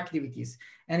these activities.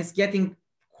 And it's getting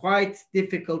quite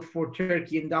difficult for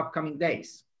Turkey in the upcoming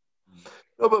days.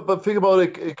 No, but think about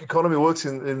it, economy works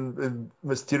in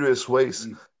mysterious ways.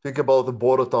 Think about the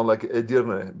border town like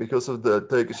Edirne. Because of the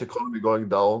Turkish economy going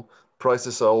down,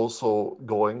 prices are also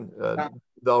going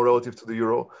down relative to the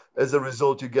euro. As a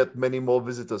result, you get many more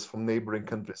visitors from neighboring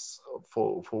countries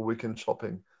for weekend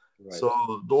shopping. Right.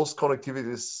 So those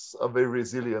connectivities are very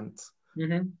resilient.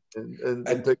 And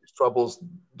Turkish troubles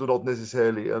do not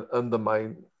necessarily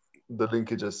undermine the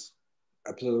linkages.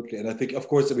 Absolutely. And I think, of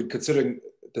course, I mean, considering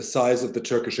the size of the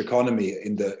Turkish economy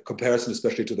in the comparison,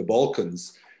 especially to the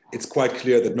Balkans, it's quite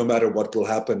clear that no matter what will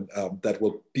happen, that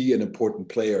will be an important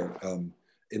player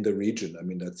in the region. I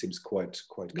mean, that seems quite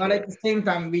clear. But at the same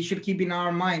time, we should keep in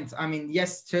our minds, I mean,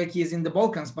 yes, Turkey is in the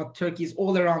Balkans, but Turkey is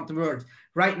all around the world.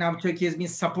 Right now, Turkey has been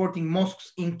supporting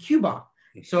mosques in Cuba.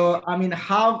 So, I mean,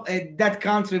 how that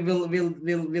country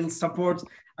will support,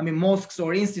 I mean, mosques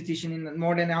or institution in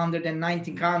more than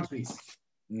 190 countries.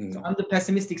 So I'm the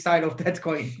pessimistic side of that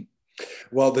coin.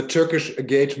 Well, the Turkish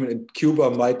engagement in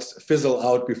Cuba might fizzle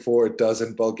out before it does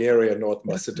in Bulgaria, North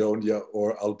Macedonia,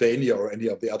 or Albania, or any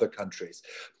of the other countries.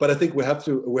 But I think we have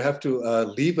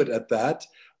to leave it at that.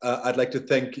 I'd like to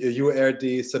thank you,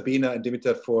 Erdi, Sabina, and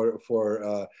Dimitar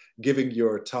for giving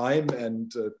your time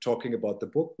and talking about the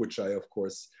book, which I, of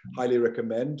course, highly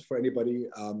recommend for anybody.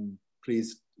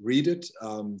 Please read it.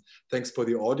 Thanks for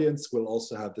the audience. We'll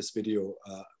also have this video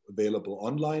available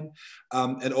online.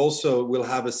 And also we'll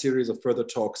have a series of further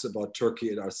talks about Turkey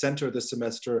at our center this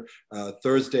semester.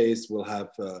 Thursdays we'll have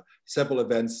several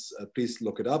events. Please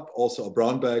look it up. Also our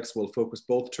brown bags will focus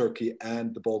both Turkey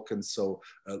and the Balkans. So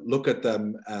look at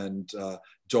them and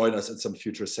join us in some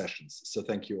future sessions. So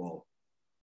thank you all.